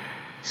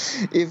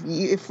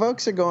 If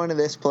folks are going to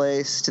this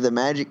place, to the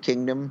Magic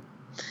Kingdom,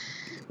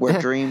 where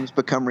dreams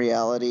become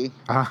reality,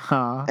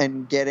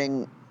 and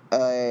getting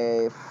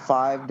a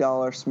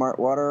 $5 smart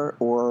water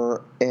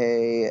or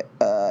a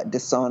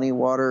Dasani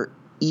water,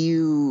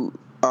 you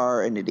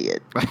are an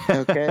idiot.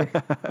 Okay?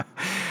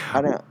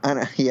 I don't.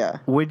 Yeah.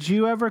 Would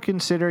you ever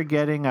consider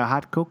getting a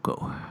hot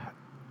cocoa?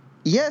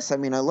 Yes, I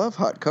mean I love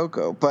hot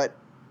cocoa, but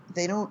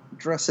they don't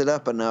dress it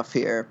up enough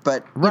here.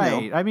 But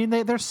right, I mean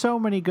there's so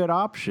many good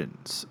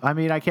options. I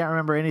mean I can't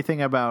remember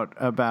anything about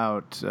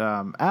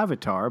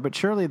Avatar, but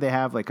surely they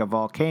have a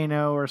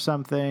volcano or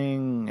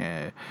something.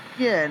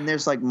 Yeah, and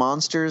there's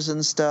monsters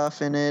and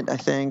stuff in it, I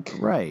think.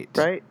 Right.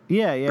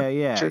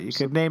 Yeah. Chips. You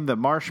could name the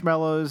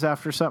marshmallows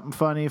after something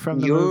funny from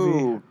the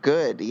movie.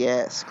 Good.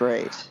 Yes,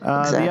 great.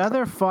 Exactly. The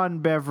other fun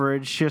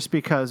beverage, just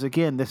because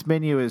again this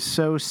menu is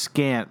so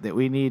scant that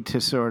we need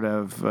to sort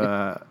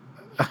of.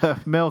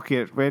 Milk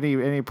it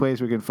any place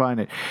we can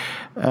find it.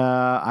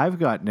 I've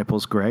got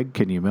nipples, Greg.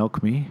 Can you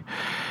milk me?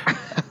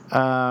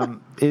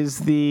 Is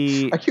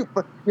the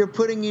you're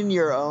putting in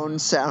your own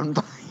sound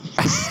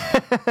bites?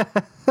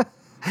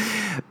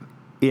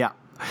 Yeah,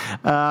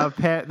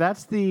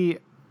 that's the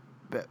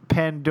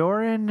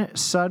Pandoran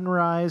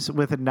Sunrise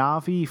with a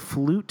Navi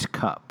Flute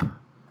Cup.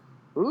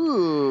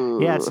 Ooh.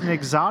 Yeah, it's an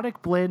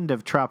exotic blend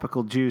of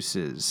tropical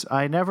juices.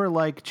 I never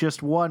like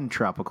just one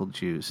tropical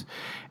juice,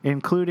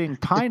 including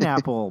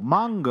pineapple,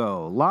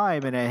 mango,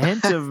 lime, and a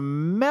hint of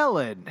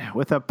melon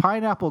with a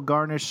pineapple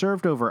garnish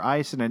served over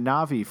ice in a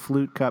Navi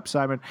Flute Cup,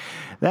 Simon.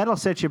 That'll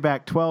set you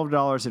back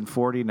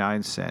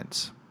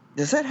 $12.49.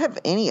 Does that have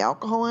any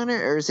alcohol in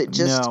it, or is it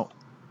just a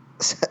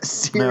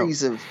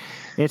series of...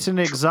 It's an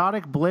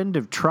exotic blend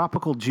of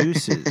tropical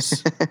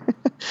juices.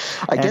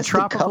 I guess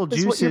tropical the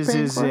cup juices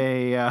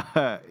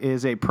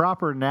is a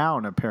proper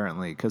noun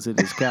apparently because it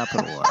is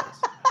capitalized.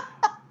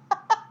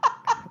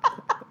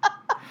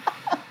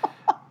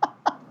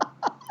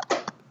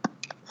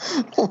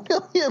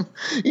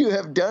 You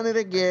have done it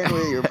again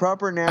with your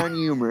proper noun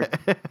humor.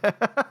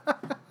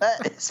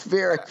 That is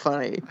very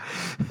funny.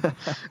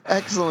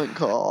 Excellent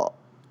call.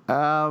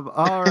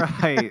 All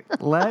right,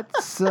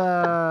 let's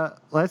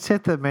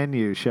hit the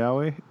menu, shall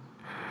we?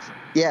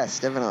 Yes,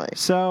 definitely.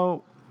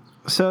 So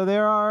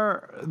there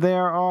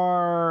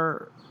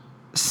are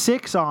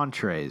 6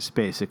 entrees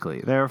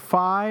basically. There are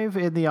 5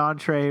 in the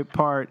entree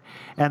part,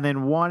 and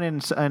then one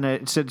in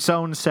its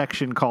own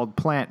section called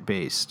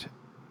plant-based.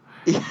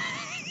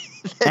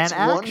 That's and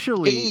actually,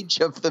 one page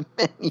of the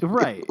menu.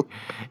 Right.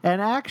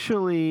 And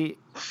actually,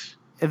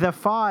 the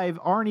 5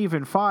 aren't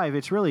even 5.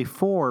 It's really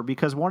 4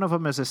 because one of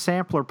them is a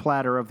sampler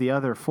platter of the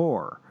other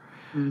 4.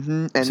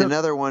 Mm-hmm. And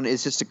another one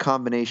is just a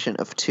combination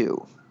of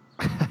 2.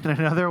 And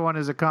another one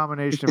is a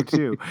combination of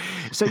 2.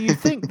 So you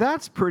think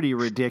that's pretty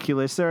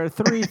ridiculous. There are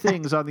 3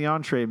 things on the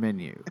entree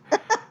menu.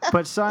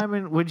 But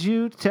Simon, would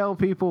you tell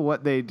people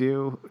what they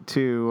do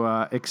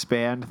to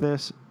expand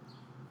this?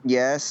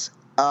 Yes.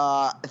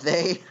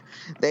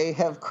 They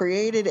have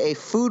created a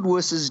food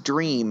wuss's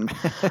dream.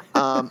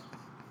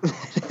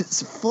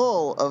 It's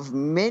full of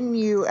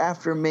menu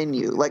after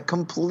menu, like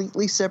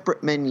completely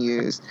separate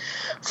menus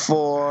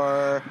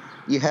for...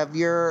 You have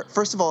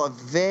first of all, a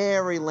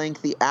very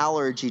lengthy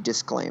allergy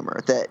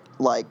disclaimer that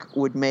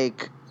would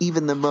make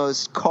even the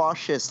most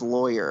cautious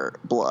lawyer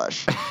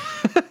blush.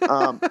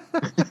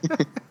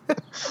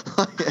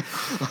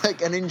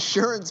 Like an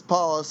insurance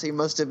policy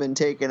must have been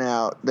taken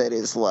out that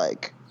is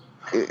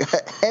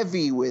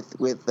heavy with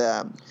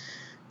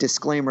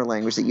disclaimer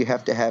language that you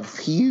have to have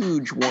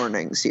huge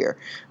warnings here.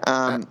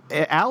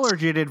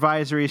 Allergen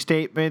advisory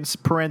statements,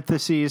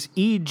 parentheses,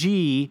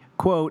 e.g.,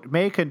 quote,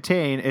 may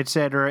contain,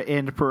 etc.,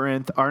 end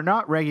parenth, are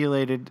not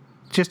regulated,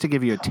 just to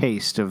give you a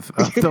taste of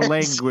the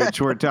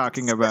language we're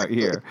talking about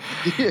here.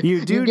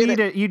 You do need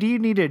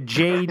a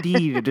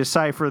JD to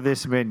decipher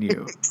this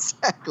menu.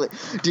 Exactly.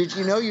 Did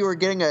you know you were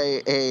getting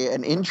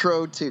an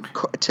intro to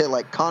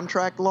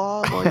contract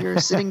law while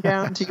you're sitting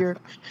down to your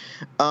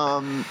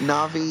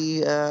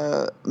Navi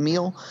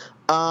meal?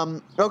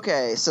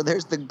 Okay, so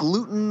there's the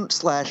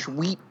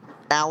gluten/wheat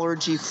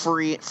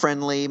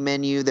allergy-friendly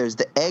menu. There's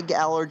the egg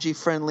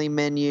allergy-friendly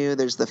menu.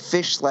 There's the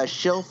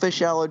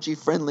fish/shellfish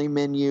allergy-friendly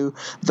menu,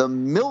 the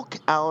milk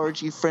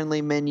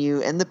allergy-friendly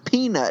menu, and the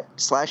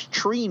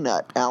peanut/tree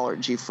nut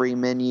allergy-free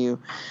menu.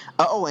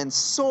 And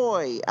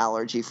soy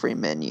allergy-free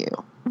menu.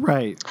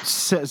 Right.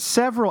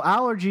 Several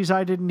allergies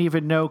I didn't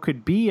even know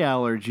could be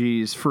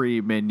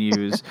allergies-free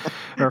menus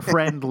or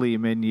friendly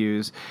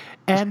menus.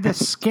 And the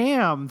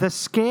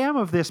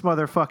scam of this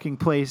motherfucking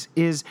place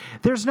is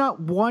there's not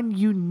one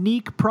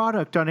unique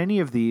product on any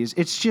of these.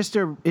 It's just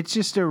one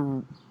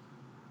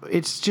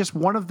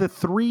of the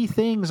 3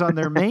 things on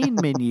their main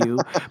menu,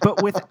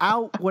 but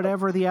without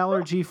whatever the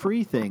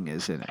allergy-free thing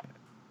is in it.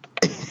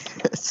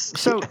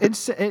 So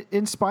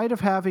in spite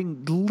of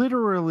having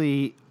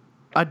literally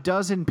a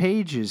dozen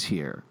pages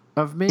here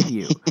of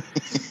menu,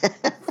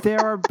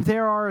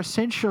 there are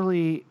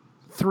essentially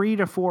 3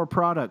 to 4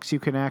 products you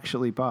can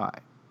actually buy.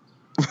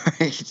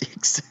 Right,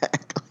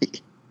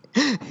 exactly.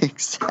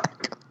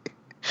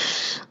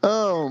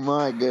 Oh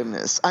my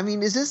goodness. I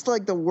mean, is this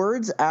the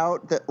word's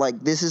out that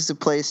this is the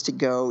place to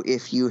go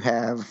if you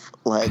have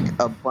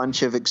a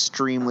bunch of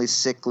extremely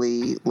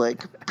sickly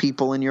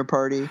people in your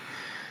party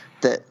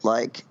that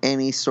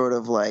any sort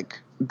of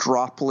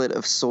droplet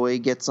of soy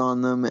gets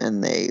on them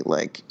and they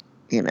right,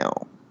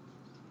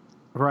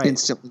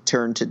 instantly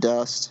turn to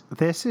dust.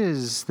 This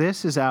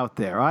is out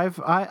there.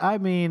 I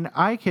mean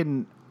I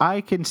can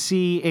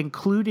see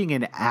including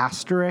an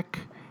asterisk,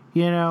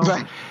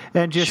 right,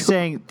 and just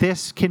saying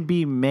this can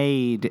be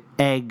made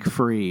egg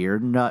free or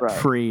nut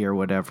free or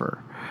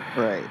whatever.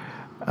 Right.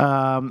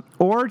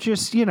 Or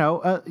just,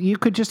 you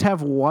could just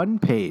have one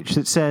page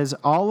that says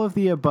all of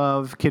the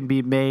above can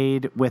be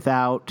made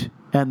without,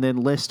 and then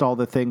list all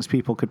the things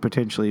people could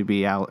potentially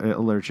be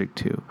allergic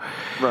to.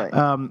 Right.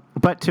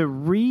 But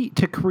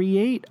to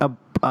create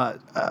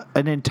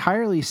an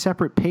entirely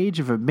separate page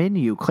of a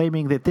menu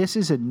claiming that this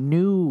is a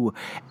new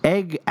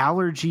egg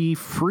allergy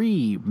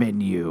free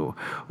menu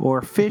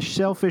or fish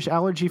shellfish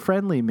allergy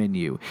friendly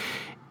menu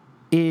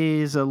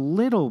is a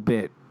little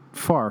bit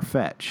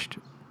far-fetched.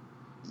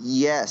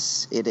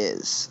 Yes, it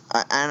is.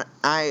 I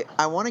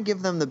want to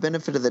give them the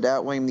benefit of the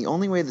doubt, Wayne. The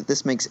only way that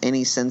this makes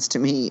any sense to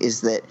me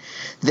is that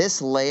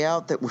this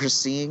layout that we're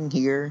seeing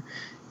here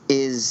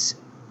is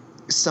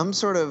some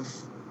sort of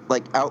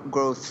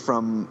outgrowth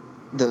from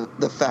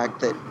the fact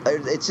that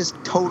it's just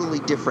totally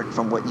different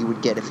from what you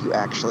would get if you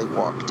actually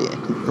walked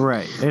in.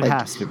 Right. It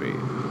has to be.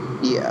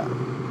 Yeah.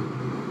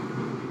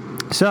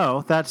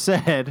 So, that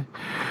said,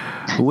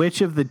 which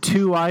of the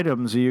 2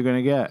 items are you going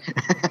to get?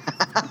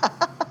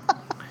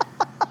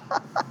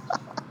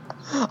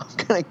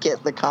 I'm going to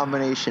get the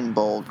combination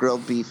bowl,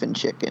 grilled beef and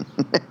chicken,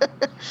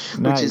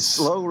 which is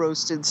slow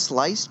roasted,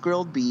 sliced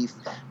grilled beef,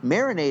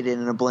 marinated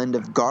in a blend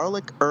of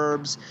garlic,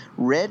 herbs,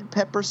 red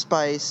pepper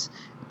spice,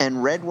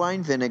 and red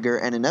wine vinegar,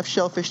 and enough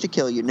shellfish to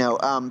kill you. No,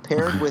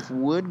 paired with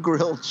wood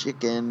grilled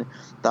chicken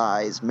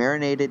thighs,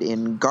 marinated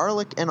in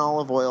garlic and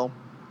olive oil,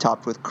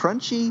 topped with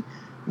crunchy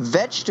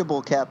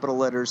vegetable capital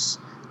letters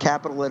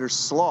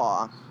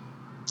slaw,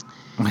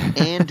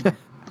 and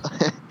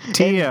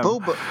TM. and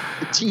boba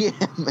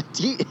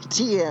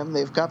TM.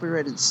 They've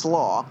copyrighted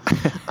slaw,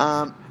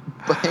 and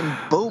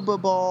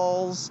boba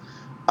balls.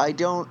 I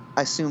don't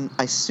assume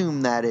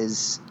that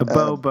is A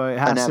boba. It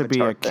has to be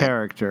a Avatar thing.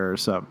 character or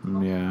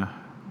something. Yeah.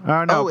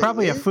 Oh no, Oh, it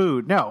probably a is?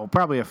 food. No,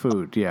 probably a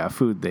food. Yeah,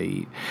 food they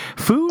eat.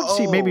 Food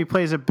maybe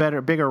plays a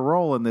bigger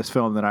role in this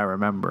film than I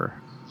remember.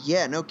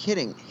 Yeah, no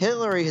kidding.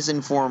 Hillary has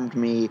informed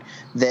me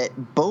that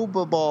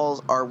boba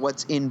balls are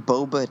what's in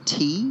boba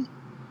tea,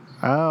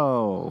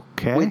 Oh,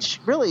 okay. which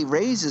really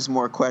raises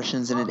more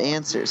questions than it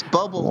answers.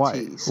 Bubble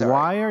tea. Sorry.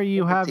 Why are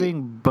you Bubble tea.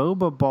 having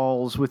boba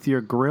balls with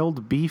your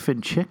grilled beef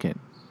and chicken?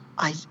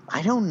 I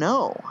don't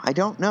know.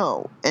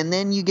 And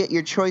then you get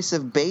your choice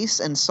of base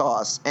and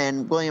sauce.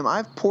 And William,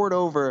 I've poured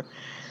over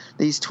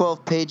these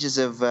 12 pages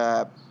of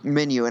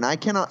menu, and I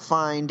cannot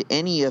find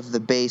any of the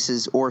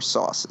bases or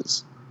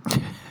sauces.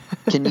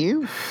 Can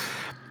you?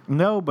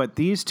 No, but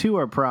these two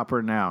are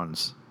proper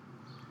nouns.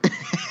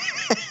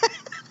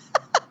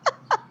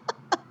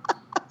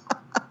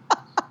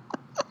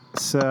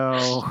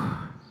 So,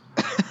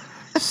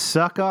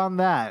 suck on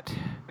that,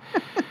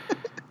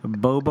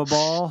 boba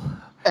ball.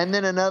 And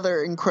then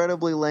another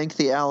incredibly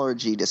lengthy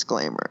allergy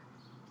disclaimer.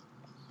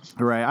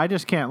 Right, I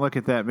just can't look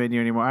at that menu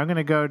anymore. I'm going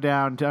to go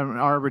down to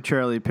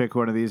arbitrarily pick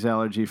one of these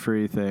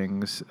allergy-free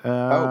things.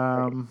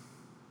 How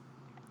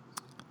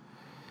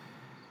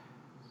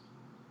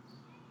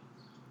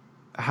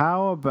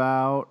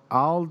about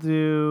I'll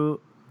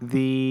do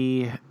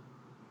the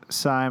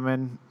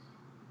Simon.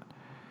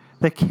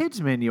 The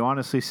kids menu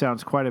honestly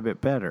sounds quite a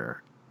bit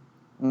better.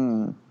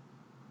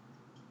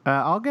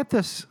 I'll get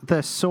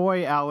the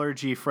soy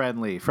allergy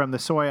friendly from the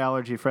soy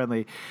allergy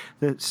friendly.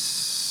 The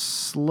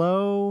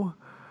slow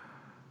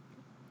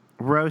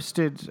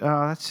roasted.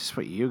 Oh, that's just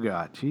what you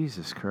got.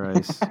 Jesus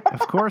Christ!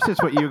 Of course,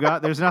 it's what you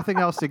got. There's nothing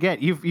else to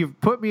get.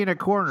 You've put me in a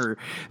corner.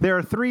 There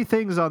are 3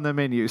 things on the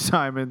menu,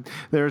 Simon.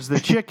 There's the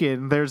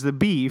chicken. There's the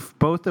beef,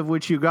 both of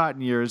which you got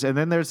in yours, and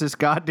then there's this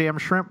goddamn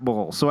shrimp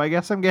bowl. So I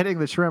guess I'm getting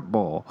the shrimp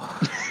bowl.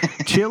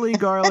 Chili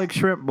garlic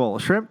shrimp bowl.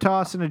 Shrimp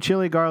tossed in a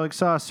chili garlic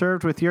sauce,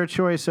 served with your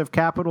choice of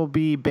capital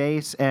B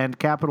base and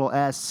capital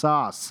S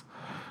sauce.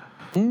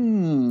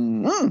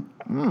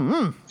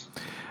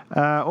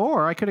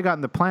 Or I could have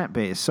gotten the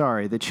plant-based.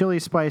 Sorry, the chili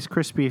spice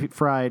crispy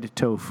fried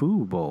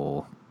tofu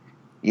bowl.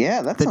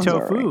 Yeah, that sounds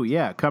tofu. all right.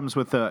 Yeah, comes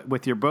with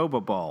your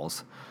boba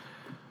balls.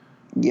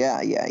 Yeah.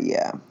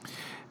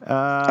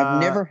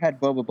 I've never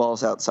had boba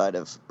balls outside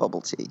of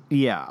bubble tea.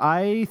 Yeah,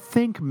 I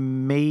think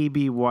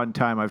maybe one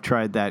time I've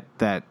tried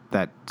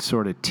that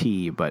sort of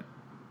tea, but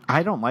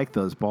I don't like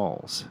those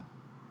balls.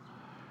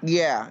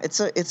 Yeah,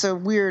 it's a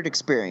weird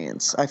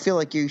experience. I feel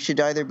like you should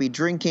either be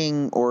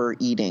drinking or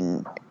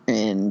eating,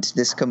 and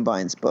this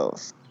combines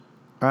both.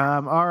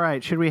 All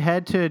right, should we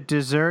head to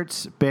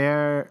desserts?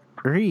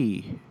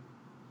 Berry.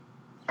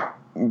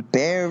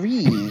 Berry,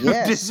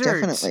 yes,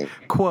 Desserts, definitely.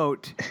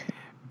 Quote,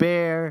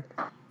 berry.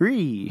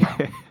 Do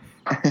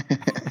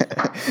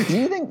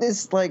you think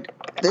this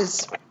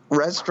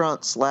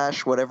restaurant /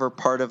 whatever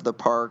part of the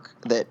park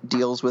that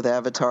deals with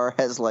Avatar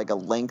has like a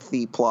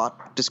lengthy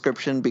plot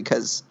description?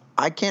 Because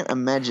I can't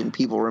imagine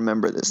people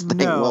remember this thing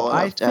well enough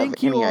I to have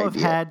think you any will have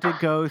idea. had to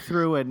go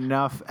through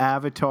enough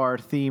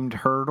Avatar-themed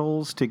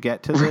hurdles to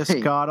get to this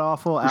Right.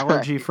 god-awful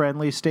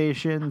allergy-friendly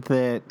station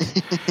that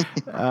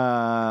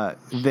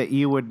that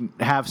you would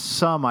have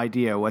some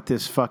idea what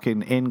this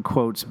fucking, in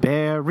quotes,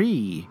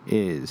 berry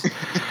is.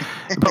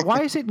 But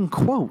why is it in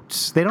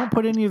quotes? They don't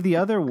put any of the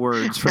other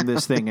words from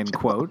this thing in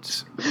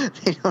quotes.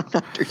 They don't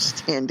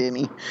understand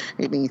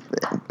anything.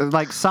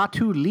 Like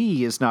Satu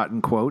Lee is not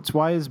in quotes.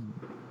 Why is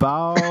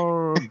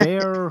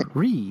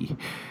berry?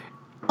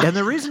 And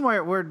the reason why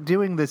we're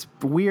doing this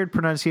weird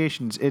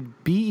pronunciations,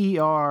 it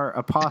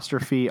BER''RI.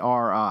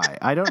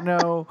 I don't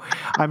know.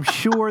 I'm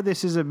sure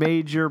this is a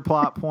major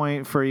plot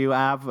point for you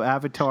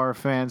Avatar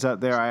fans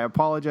out there. I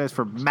apologize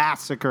for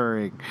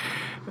massacring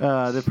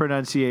the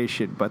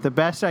pronunciation, but the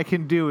best I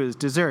can do is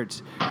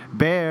desserts.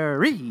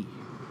 Berry.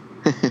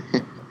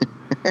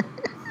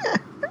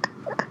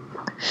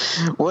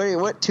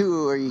 What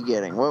 2 are you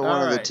getting? What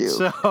one of the 2?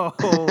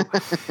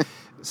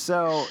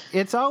 So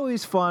it's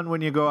always fun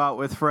when you go out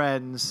with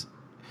friends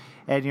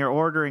and you're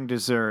ordering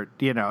dessert.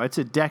 You know, it's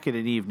a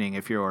decadent evening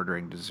if you're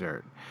ordering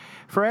dessert.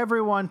 For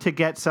everyone to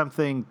get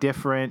something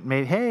different,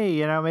 maybe,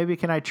 hey, maybe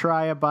can I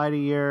try a bite of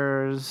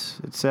yours,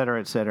 et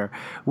cetera, et cetera.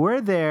 We're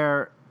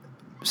there,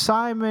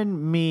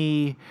 Simon,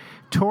 me,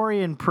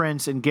 Torian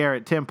Prince, and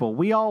Garrett Temple.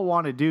 We all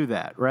want to do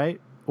that, right?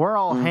 We're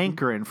all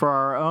hankering for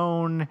our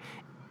own,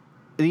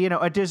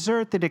 a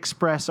dessert that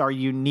express our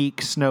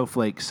unique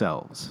snowflake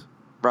selves.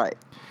 Right.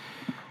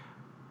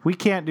 We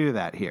can't do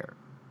that here.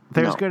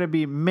 There's going to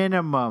be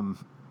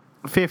minimum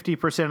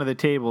 50% of the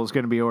table is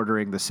going to be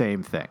ordering the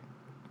same thing.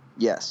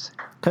 Yes.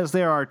 Because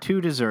there are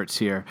 2 desserts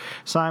here.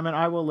 Simon,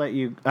 I will let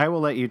you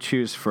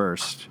choose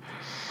first.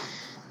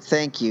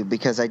 Thank you,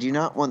 because I do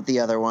not want the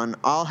other one.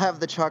 I'll have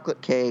the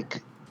chocolate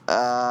cake.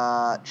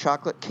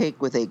 chocolate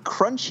cake with a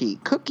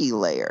crunchy cookie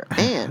layer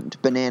and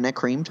banana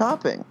cream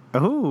topping.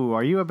 Oh,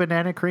 are you a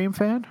banana cream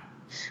fan?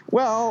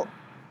 Well,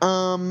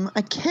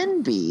 I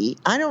can be.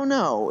 I don't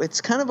know.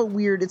 It's kind of a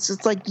weird.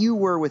 It's like you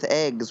were with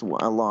eggs a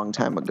long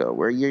time ago,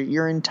 where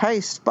you're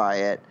enticed by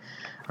it.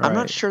 Right. I'm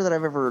not sure that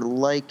I've ever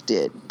liked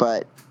it,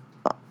 but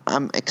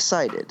I'm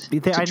excited.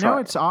 I know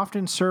it's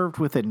often served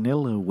with a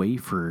vanilla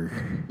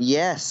wafer.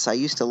 Yes, I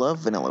used to love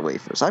vanilla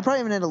wafers. I probably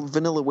haven't had a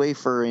vanilla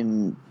wafer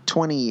in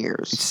 20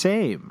 years.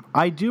 Same.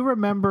 I do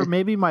remember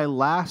maybe my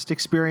last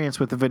experience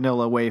with the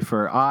vanilla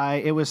wafer.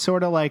 It was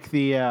sort of like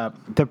the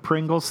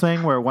Pringles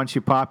thing, where once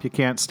you pop, you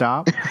can't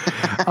stop.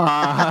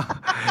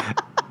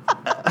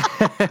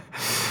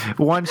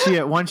 Once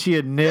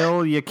you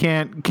nil, you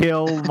can't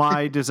kill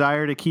my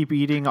desire to keep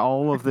eating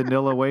all of the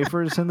Nilla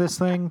wafers in this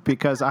thing,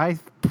 because I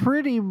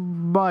pretty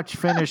much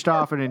finished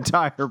off an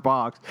entire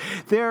box.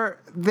 They're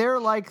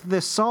like the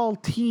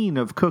saltine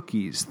of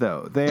cookies,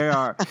 though.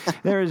 There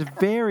is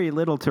very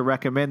little to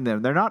recommend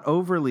them. They're not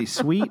overly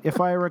sweet,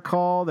 if I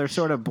recall. They're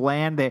sort of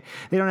bland. They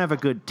don't have a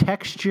good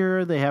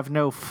texture. They have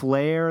no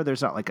flair.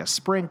 There's not like a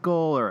sprinkle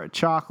or a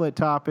chocolate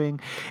topping.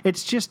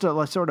 It's just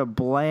a sort of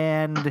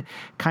bland,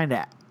 kind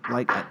of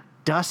like a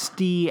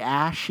dusty,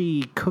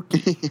 ashy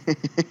cookie.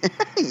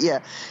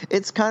 Yeah,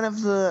 it's kind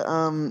of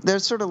they're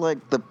sort of like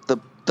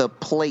the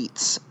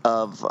plates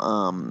of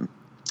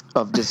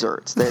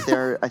desserts.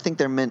 I think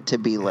they're meant to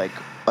be like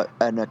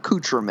an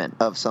accoutrement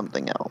of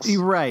something else.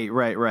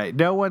 Right.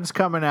 No one's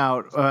coming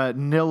out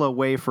Nilla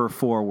wafer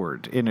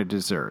forward in a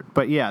dessert,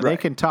 but yeah, They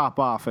can top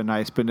off a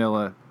nice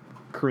vanilla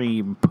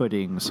cream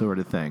pudding sort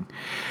of thing.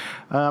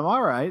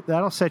 All right,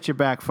 that'll set you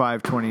back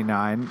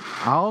 $5.29.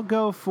 I'll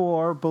go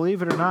for,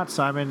 believe it or not,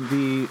 Simon,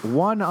 the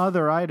one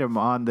other item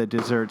on the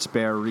dessert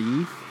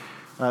sparee.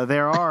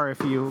 There are,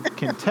 if you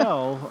can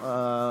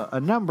tell,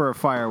 a number of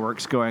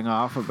fireworks going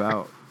off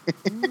about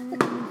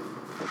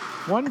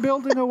one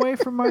building away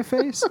from my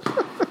face.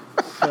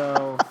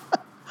 So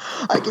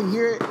I can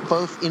hear it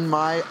both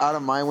out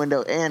of my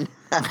window and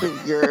out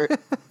of your.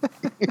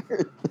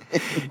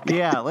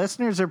 Yeah,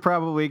 listeners are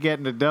probably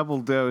getting a double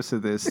dose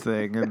of this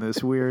thing in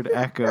this weird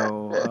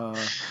echo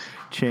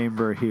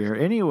chamber here.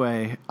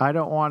 Anyway, I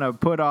don't want to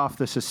put off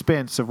the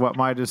suspense of what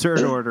my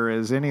dessert order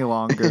is any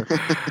longer.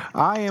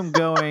 I am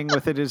going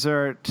with a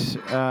dessert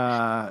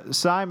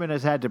Simon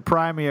has had to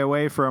pry me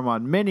away from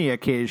on many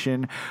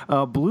occasions,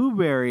 a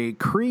blueberry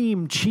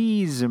cream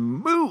cheese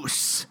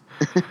mousse.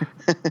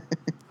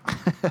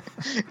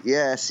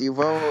 Yes,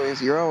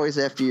 you're always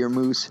after your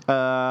mousse.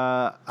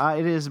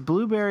 It is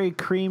blueberry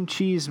cream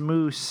cheese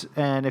mousse,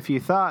 and if you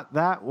thought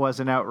that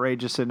wasn't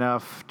outrageous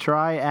enough,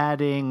 try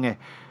adding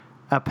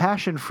a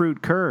passion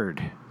fruit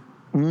curd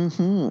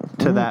to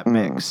that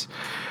mix.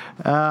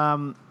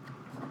 Gun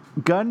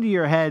to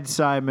your head,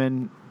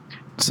 Simon.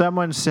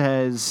 Someone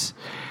says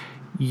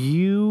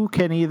you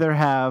can either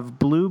have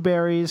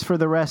blueberries for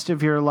the rest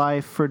of your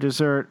life for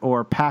dessert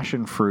or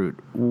passion fruit.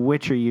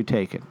 Which are you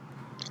taking?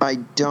 I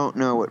don't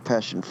know what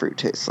passion fruit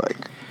tastes like,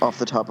 off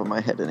the top of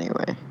my head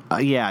anyway.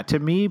 Yeah, to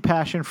me,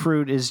 passion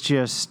fruit is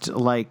just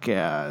like,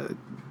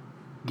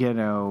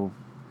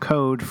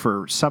 code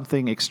for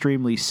something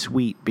extremely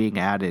sweet being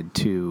added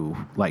to,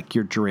 like,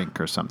 your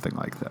drink or something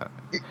like that.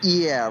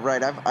 Yeah,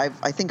 right.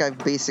 I think I've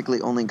basically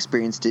only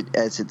experienced it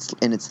as it's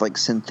in its, like,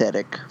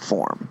 synthetic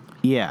form.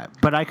 Yeah,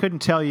 but I couldn't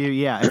tell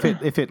you,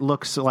 if it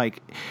looks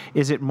like,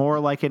 is it more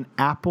like an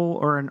apple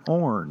or an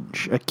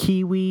orange, a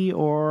kiwi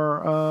or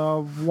a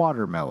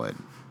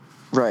watermelon?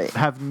 Right. I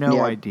have no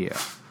idea.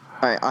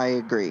 I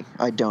agree.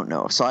 I don't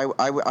know. So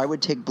I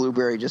would take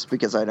blueberry just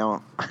because I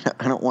don't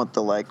want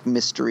the, like,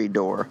 mystery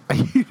door.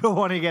 You don't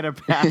want to get a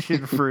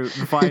passion fruit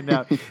and find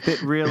out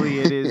that really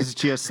it is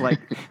just like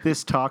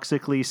this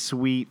toxically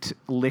sweet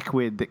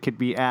liquid that could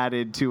be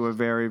added to a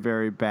very,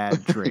 very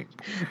bad drink.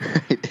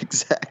 Right,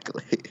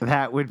 exactly.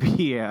 That would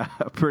be a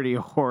pretty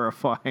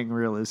horrifying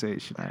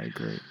realization. I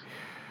agree.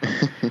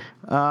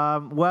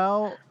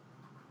 Well,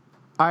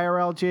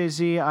 IRL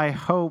JZ, I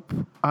hope...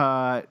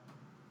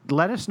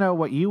 let us know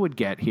what you would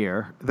get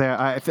here.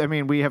 I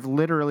mean, we have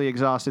literally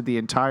exhausted the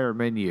entire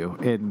menu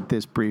in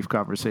this brief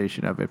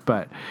conversation of it,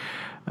 but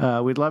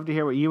we'd love to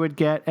hear what you would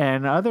get.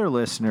 And other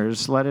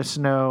listeners, let us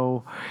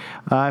know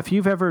if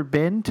you've ever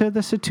been to the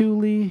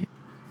Satu'li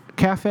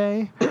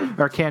Cafe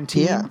or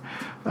Canteen.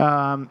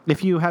 Yeah.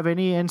 If you have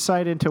any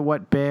insight into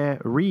what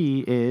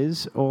Berry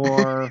is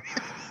or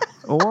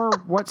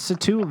what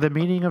the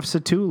meaning of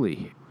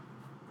Satu'li,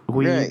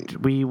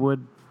 we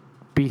would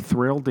be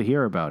thrilled to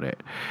hear about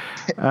it.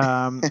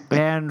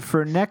 And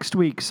for next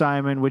week,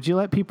 Simon, would you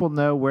let people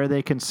know where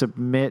they can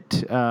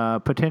submit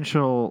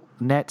potential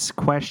Nets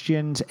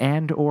questions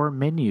and or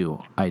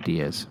menu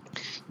ideas?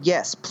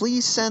 Yes,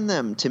 please send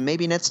them to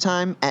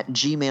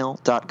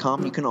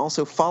maybenetstime@gmail.com. You can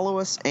also follow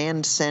us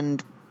and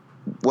send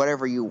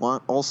whatever you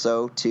want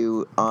also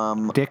to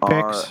dick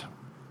pics.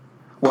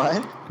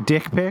 What?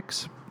 Dick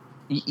pics?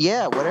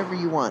 Yeah, whatever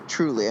you want,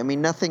 truly. I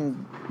mean,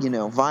 nothing,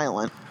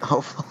 violent,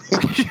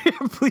 hopefully.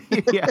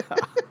 Yeah.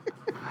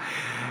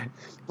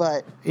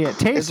 But yeah,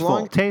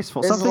 tasteful,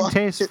 something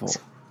tasteful.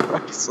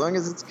 As long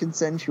as it's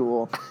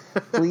consensual,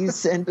 please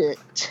send it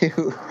to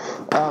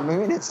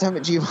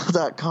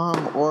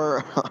maybenexttime@gmail.com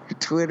or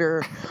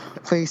Twitter,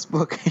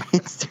 Facebook, and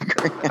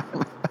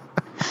Instagram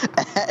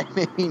at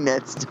Maybe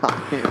Next Time.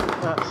 Please,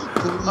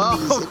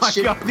 oh my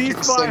God, these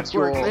fireworks!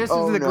 This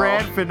is the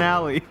grand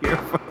finale here,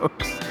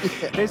 folks.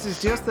 Yeah. This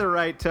is just the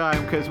right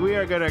time because we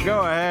are gonna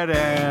go ahead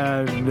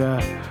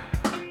and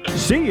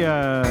see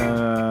ya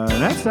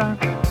next time.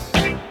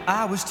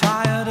 I was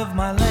tired of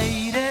my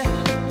lady.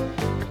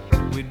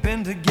 We'd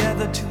been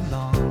together too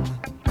long,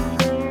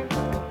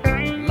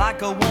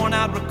 like a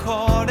worn-out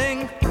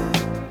recording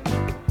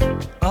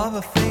of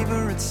a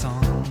favorite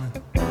song.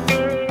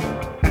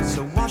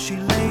 So while she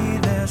lay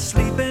there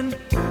sleeping,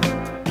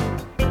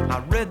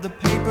 I read the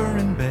paper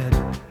in bed,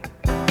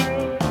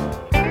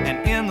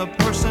 and in the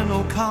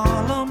personal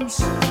columns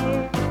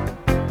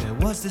there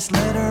was this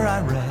letter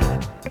I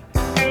read.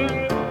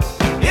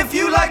 If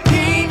you like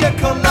pina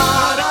colada,